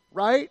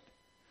 right?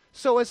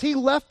 So as He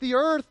left the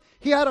earth,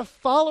 He had a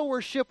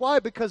followership. Why?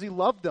 Because He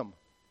loved them.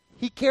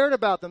 He cared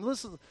about them.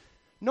 Listen,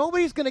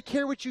 nobody's going to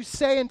care what you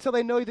say until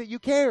they know that you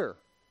care,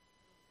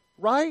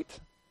 right?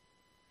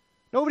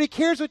 Nobody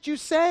cares what you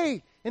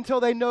say until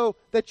they know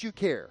that you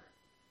care.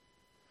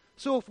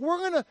 So if we're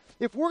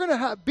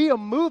gonna be a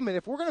movement,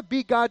 if we're gonna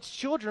be God's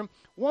children,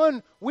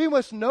 one, we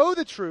must know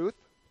the truth,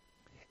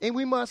 and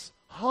we must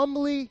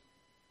humbly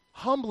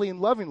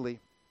and lovingly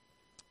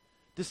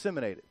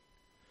disseminate it.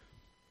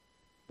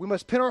 We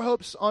must pin our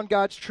hopes on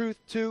God's truth.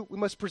 Two, we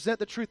must present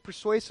the truth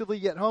persuasively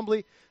yet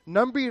humbly.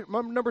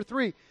 Number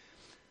three,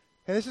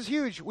 and this is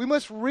huge, we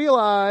must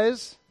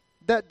realize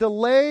that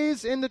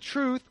delays in the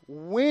truth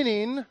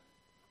winning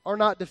are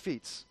not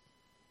defeats.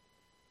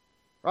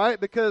 Right?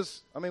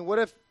 Because, what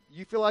if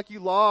you feel like you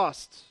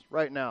lost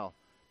right now?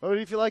 What if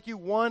you feel like you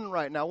won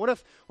right now? What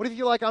if you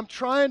feel like I'm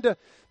trying to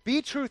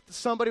be truth to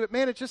somebody, but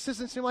man, it just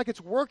doesn't seem like it's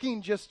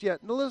working just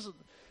yet? No, listen,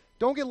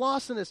 don't get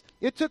lost in this.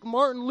 It took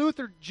Martin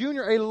Luther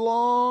Jr. a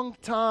long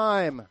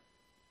time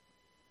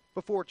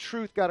before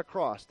truth got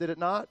across, did it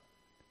not?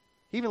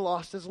 He even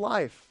lost his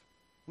life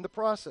in the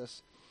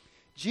process.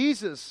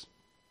 Jesus,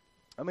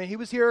 He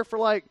was here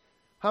for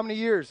how many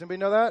years? Anybody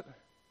know that?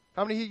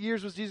 How many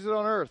years was Jesus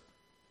on earth?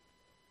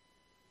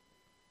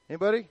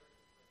 Anybody?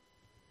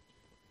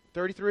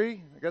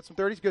 33? I got some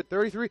 30s. Good.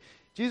 33.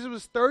 Jesus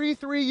was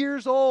 33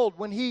 years old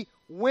when He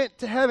went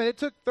to heaven. It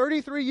took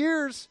 33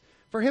 years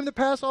for Him to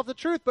pass off the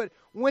truth, but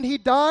when He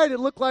died, it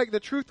looked like the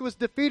truth was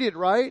defeated,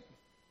 right?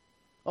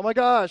 Oh my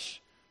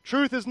gosh.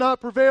 Truth has not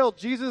prevailed.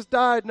 Jesus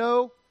died.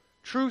 No.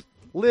 Truth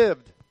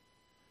lived.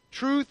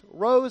 Truth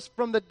rose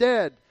from the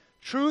dead.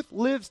 Truth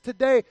lives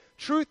today.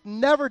 Truth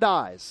never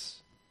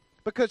dies.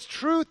 Because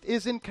truth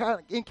is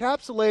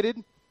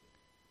encapsulated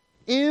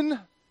in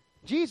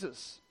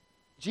Jesus.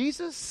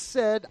 Jesus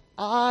said,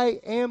 I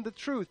am the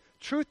truth.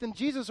 Truth and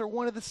Jesus are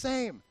one and the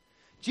same.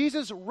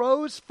 Jesus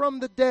rose from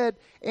the dead,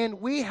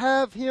 and we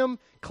have him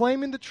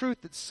claiming the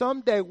truth that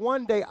someday,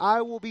 one day,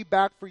 I will be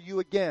back for you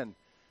again.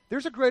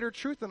 There's a greater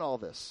truth in all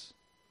this.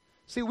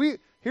 See,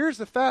 here's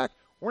the fact.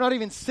 We're not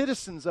even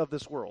citizens of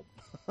this world.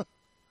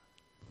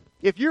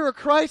 If you're a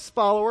Christ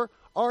follower,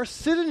 our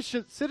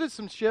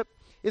citizenship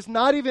is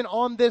not even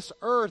on this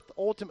earth,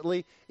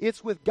 ultimately.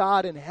 It's with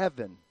God in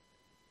heaven.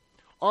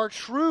 Our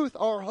truth,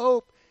 our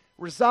hope,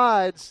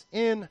 resides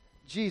in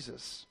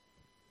Jesus.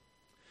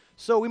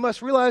 So we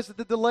must realize that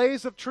the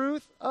delays of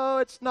truth,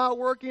 it's not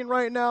working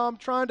right now. I'm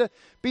trying to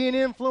be an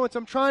influence.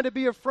 I'm trying to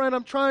be a friend.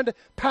 I'm trying to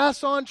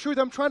pass on truth.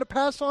 I'm trying to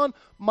pass on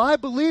my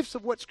beliefs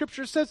of what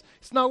Scripture says.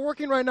 It's not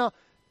working right now.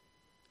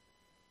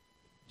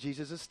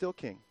 Jesus is still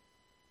king.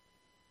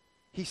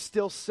 He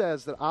still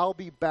says that I'll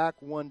be back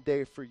one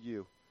day for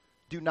you.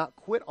 Do not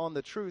quit on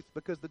the truth,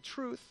 because the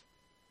truth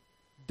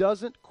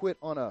doesn't quit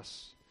on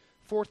us.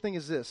 Fourth thing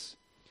is this.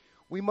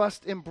 We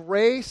must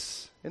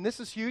embrace, and this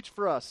is huge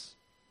for us.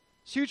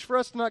 It's huge for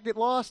us to not get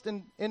lost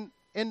in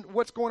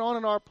what's going on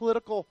in our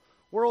political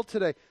world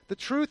today. The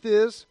truth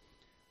is,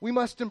 we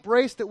must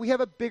embrace that we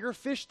have a bigger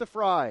fish to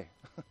fry.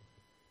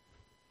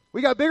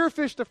 We got bigger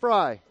fish to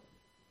fry.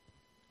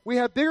 We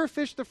have bigger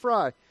fish to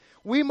fry.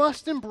 We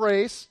must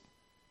embrace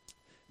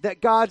that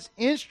God's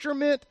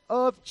instrument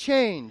of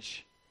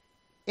change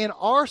in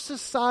our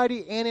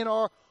society and in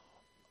our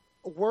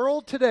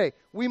world today,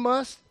 we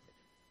must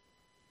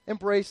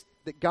embrace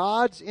that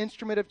God's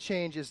instrument of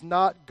change is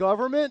not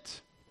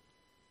government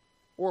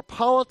or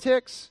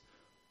politics,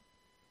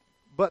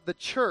 but the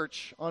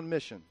church on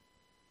mission.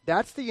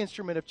 That's the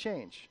instrument of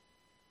change.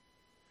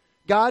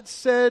 God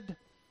said,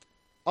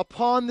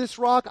 upon this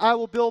rock I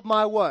will build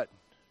my what?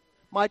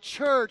 My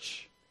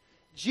church.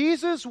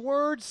 Jesus'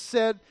 words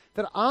said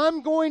that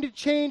I'm going to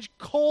change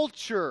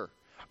culture.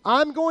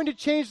 I'm going to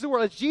change the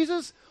world. As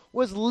Jesus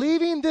was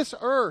leaving this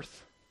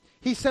earth,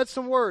 he said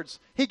some words.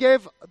 He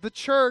gave the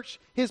church,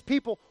 his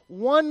people,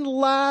 one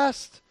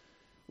lasting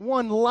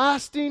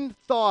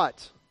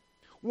thought,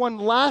 one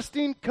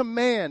lasting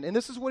command. And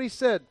this is what he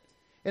said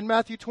in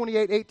Matthew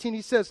 28:18.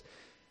 He says,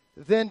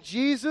 then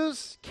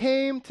Jesus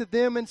came to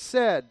them and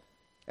said,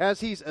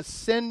 as he's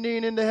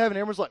ascending into heaven,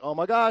 everyone's like, oh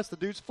my gosh, the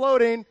dude's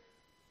floating.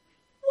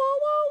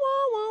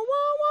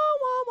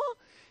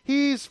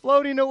 He's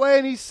floating away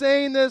and he's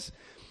saying this.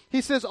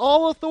 He says,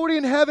 all authority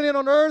in heaven and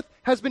on earth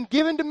has been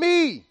given to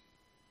me.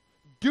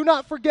 Do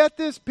not forget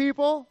this,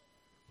 people.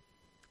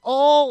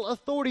 All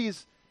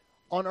authorities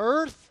on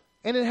earth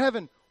and in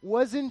heaven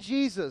was in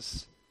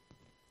Jesus.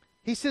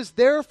 He says,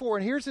 therefore,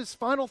 and here's his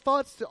final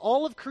thoughts to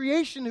all of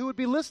creation who would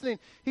be listening.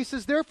 He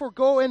says, therefore,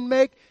 go and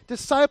make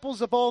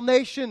disciples of all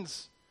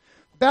nations,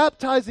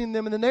 baptizing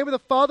them in the name of the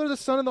Father, the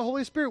Son, and the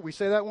Holy Spirit. We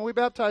say that when we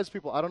baptize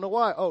people. I don't know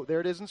why. Oh, there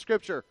it is in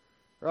Scripture,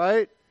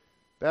 right?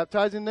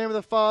 Baptizing in the name of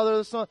the Father,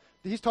 the Son.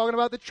 He's talking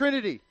about the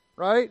Trinity,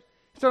 right?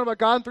 He's talking about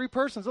God in three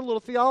persons. A little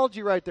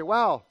theology right there.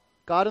 Wow,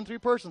 God in three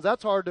persons.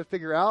 That's hard to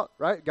figure out,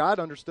 right? God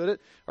understood it,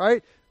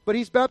 right? But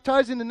he's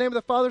baptizing in the name of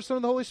the Father, Son,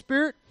 and the Holy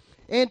Spirit,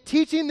 and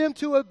teaching them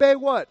to obey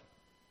what?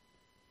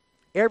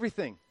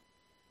 Everything.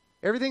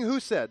 Everything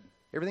who said?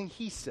 Everything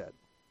he said.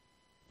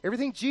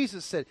 Everything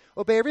Jesus said.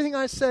 Obey everything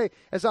I say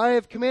as I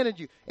have commanded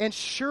you. And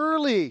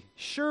surely,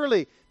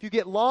 if you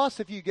get lost,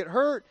 if you get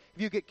hurt,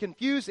 if you get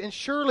confused, and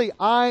surely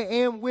I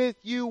am with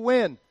you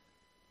when?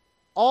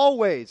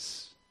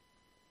 Always.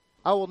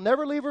 I will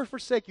never leave or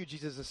forsake you,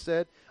 Jesus has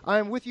said. I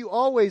am with you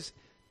always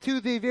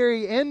to the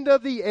very end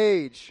of the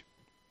age.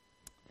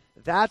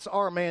 That's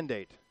our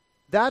mandate.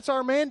 That's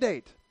our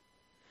mandate.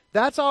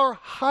 That's our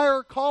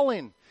higher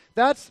calling.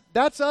 That's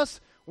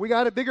us. We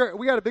got a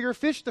bigger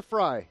fish to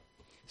fry.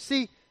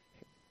 See,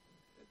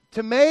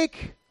 to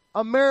make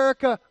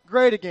America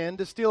great again,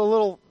 to steal a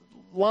little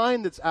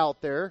line that's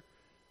out there,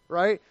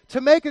 right?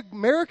 To make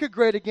America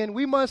great again,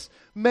 we must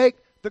make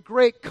the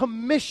Great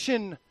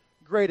Commission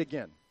great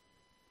again.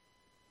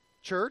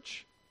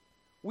 Church,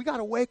 we got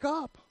to wake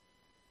up.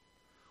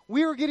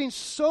 We are getting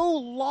so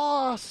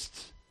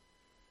lost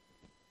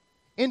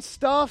in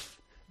stuff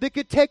that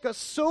could take us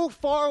so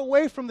far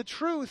away from the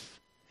truth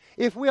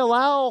if we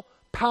allow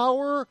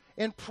power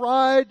and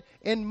pride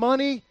and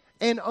money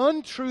and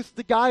untruth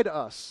to guide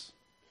us.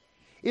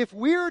 If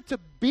we're to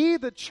be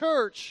the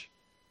church,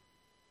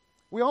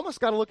 we almost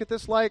got to look at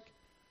this like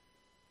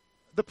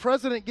the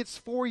president gets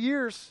 4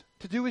 years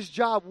to do his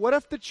job. What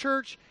if the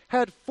church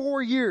had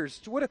 4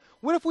 years? What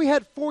if we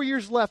had 4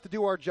 years left to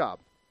do our job?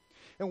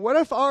 And what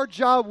if our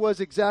job was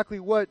exactly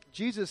what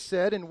Jesus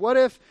said? And what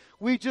if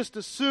we just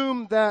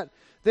assumed that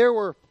there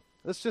were,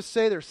 let's just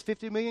say there's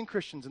 50 million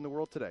Christians in the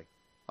world today.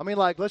 I mean,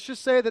 let's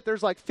just say that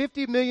there's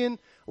 50 million,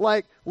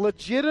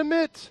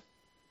 legitimate,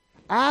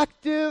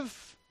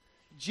 active,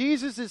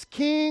 Jesus is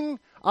king,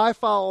 I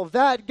follow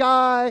that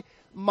guy,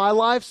 my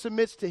life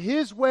submits to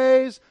his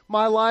ways,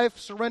 my life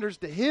surrenders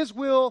to his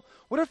will.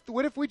 What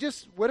if we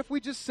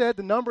just said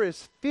the number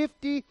is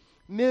 50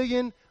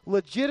 million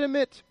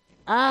legitimate,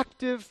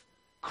 active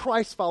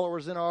Christ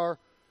followers in our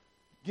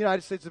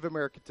United States of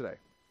America today.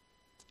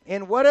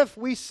 And what if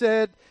we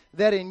said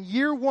that in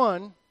year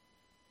one,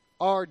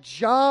 our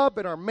job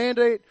and our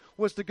mandate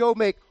was to go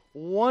make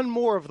one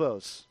more of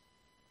those?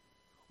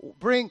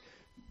 Bring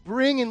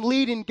and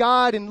lead and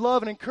guide and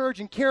love and encourage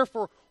and care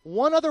for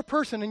one other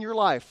person in your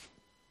life.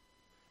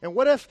 And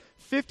what if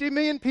 50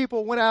 million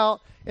people went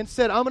out and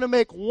said, I'm going to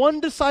make one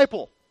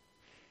disciple?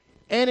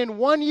 And in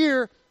 1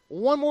 year,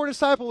 one more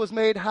disciple was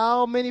made.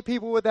 How many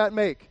people would that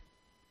make?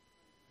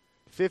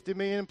 50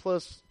 million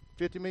plus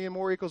 50 million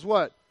more equals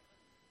what?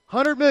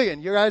 100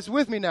 million. You guys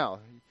with me now?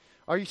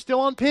 Are you still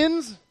on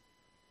pins?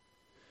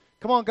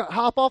 Come on,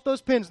 hop off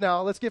those pins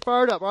now. Let's get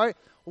fired up, all right?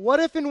 What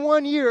if in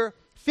 1 year,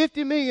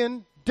 50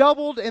 million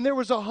doubled and there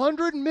was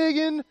 100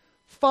 million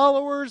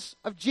followers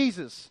of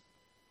Jesus?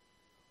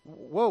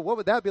 Whoa, what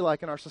would that be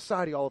like in our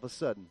society all of a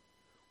sudden?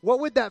 What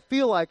would that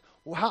feel like?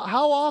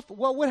 How often,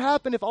 what would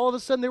happen if all of a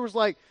sudden there was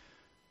like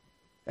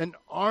an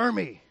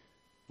army,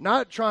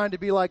 not trying to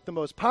be like the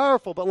most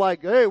powerful, but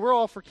like, hey, we're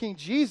all for King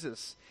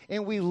Jesus.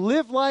 And we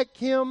lived like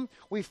him,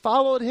 we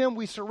followed him,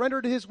 we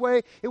surrendered to his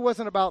way. It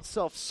wasn't about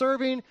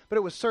self-serving, but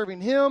it was serving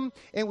him,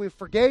 and we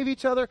forgave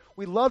each other,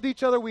 we loved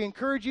each other, we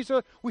encouraged each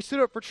other, we stood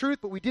up for truth,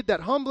 but we did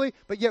that humbly,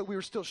 but yet we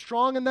were still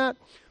strong in that.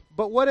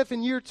 But what if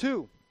in year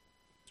 2,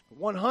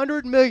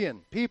 100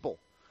 million people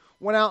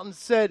went out and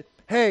said,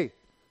 hey,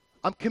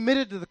 I'm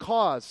committed to the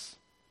cause.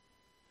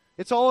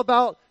 It's all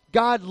about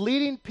God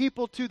leading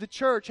people to the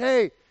church.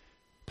 Hey,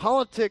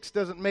 politics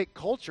doesn't make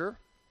culture.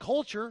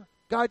 Culture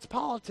guides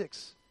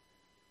politics.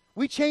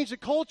 We change the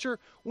culture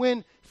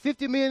when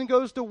 50 million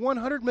goes to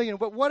 100 million.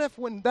 But what if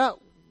when that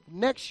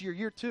next year,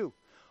 year 2,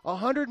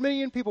 100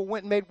 million people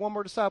went and made one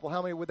more disciple?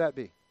 How many would that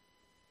be?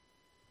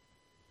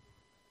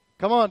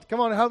 Come on,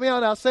 help me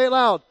out now. Say it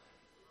loud.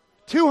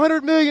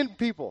 200 million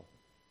people.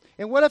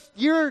 And what if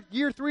year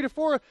 3 to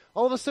 4,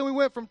 all of a sudden we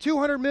went from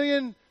 200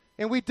 million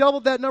and we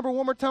doubled that number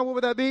one more time? What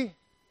would that be?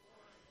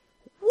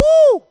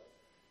 Woo!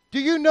 Do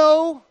you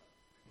know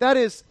that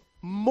is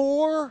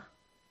more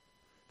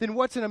than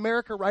what's in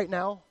America right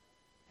now?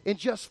 In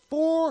just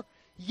 4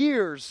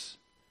 years,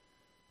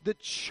 the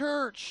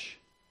church,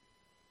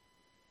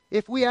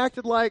 if we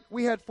acted like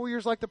we had 4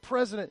 years like the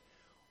president,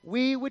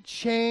 we would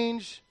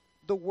change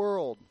the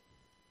world.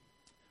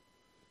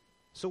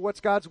 So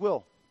what's God's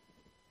will?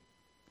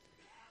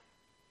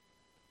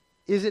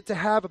 Is it to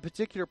have a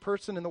particular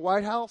person in the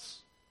White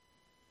House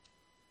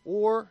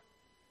or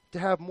to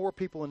have more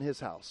people in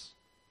his house?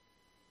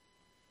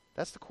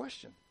 That's the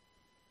question.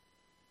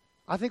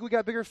 I think we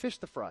got bigger fish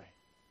to fry.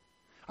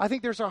 I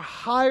think there's a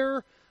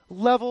higher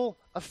level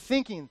of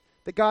thinking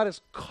that God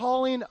is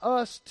calling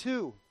us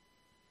to.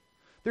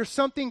 There's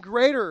something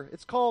greater.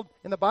 It's called,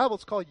 in the Bible,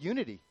 it's called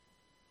unity.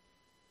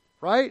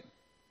 Right?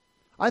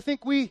 I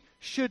think we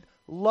should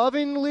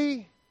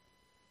lovingly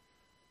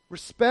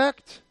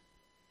respect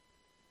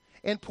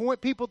and point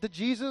people to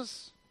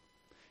Jesus,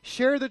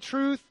 share the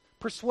truth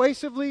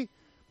persuasively,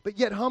 but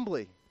yet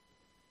humbly.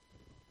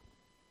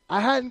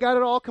 I hadn't got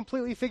it all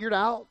completely figured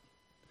out,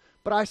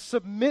 but I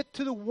submit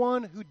to the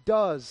one who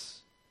does.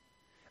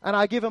 And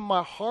I give him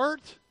my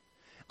heart,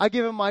 I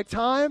give him my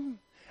time,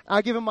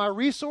 I give him my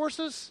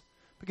resources,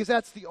 because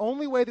that's the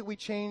only way that we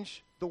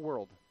change the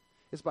world,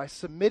 is by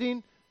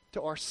submitting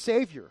to our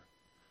Savior,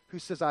 who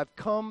says, I've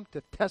come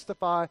to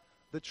testify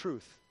the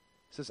truth.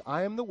 He says,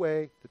 I am the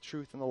way, the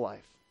truth, and the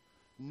life.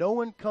 No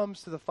one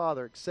comes to the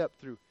Father except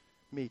through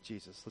me,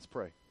 Jesus. Let's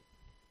pray.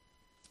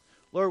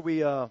 Lord, we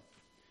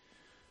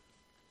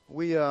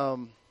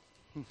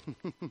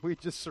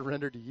just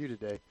surrender to you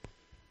today.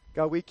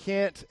 God, we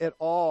can't at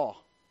all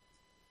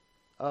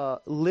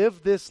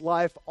live this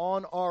life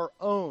on our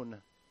own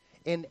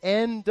and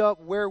end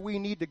up where we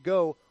need to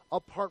go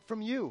apart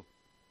from you.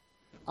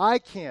 I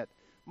can't.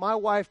 My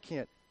wife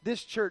can't.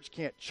 This church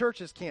can't.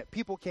 Churches can't.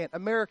 People can't.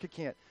 America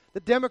can't. The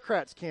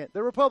Democrats can't.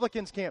 The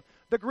Republicans can't.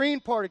 The Green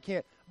Party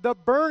can't. The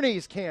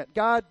Bernies can't.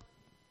 God,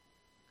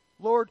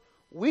 Lord,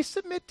 we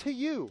submit to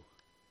you.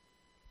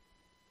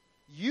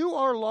 You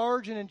are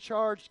large and in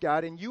charge,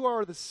 God, and you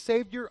are the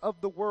Savior of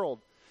the world.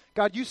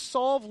 God, you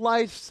solve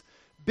life's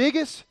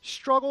biggest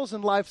struggles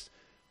and life's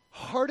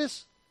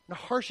hardest and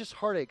harshest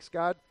heartaches,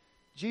 God.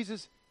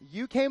 Jesus,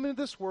 you came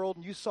into this world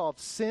and you solved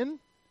sin,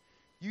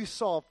 you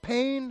solved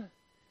pain,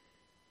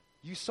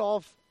 you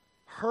solved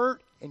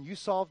hurt, and you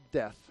solved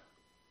death.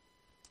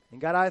 And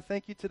God, I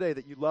thank you today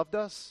that you loved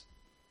us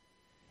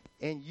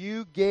and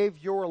you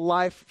gave your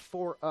life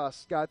for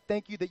us. God,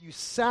 thank you that you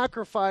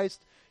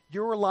sacrificed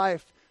your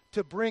life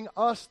to bring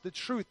us the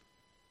truth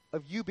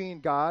of you being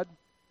God,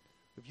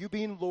 of you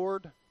being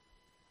Lord,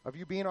 of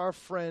you being our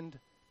friend,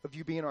 of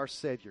you being our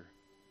Savior.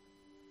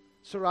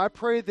 So I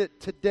pray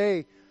that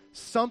today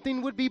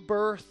something would be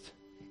birthed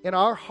in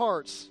our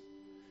hearts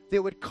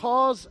that would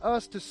cause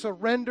us to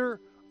surrender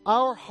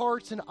our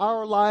hearts and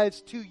our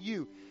lives to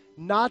you,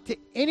 not to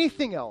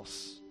anything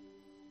else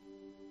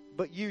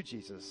but you,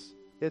 Jesus.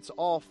 It's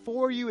all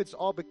for you. It's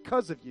all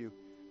because of you.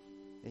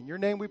 In your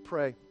name we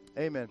pray.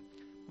 Amen.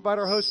 Invite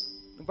our host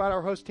Invite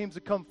our host teams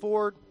to come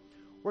forward.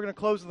 We're going to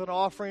close with an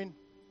offering.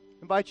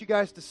 Invite you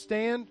guys to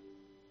stand.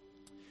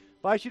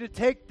 Invite you to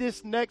take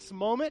this next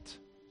moment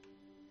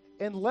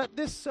and let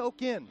this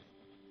soak in.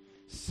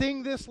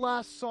 Sing this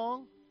last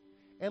song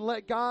and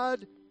let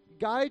God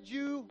guide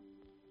you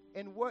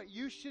in what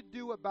you should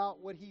do about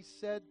what He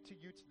said to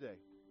you today.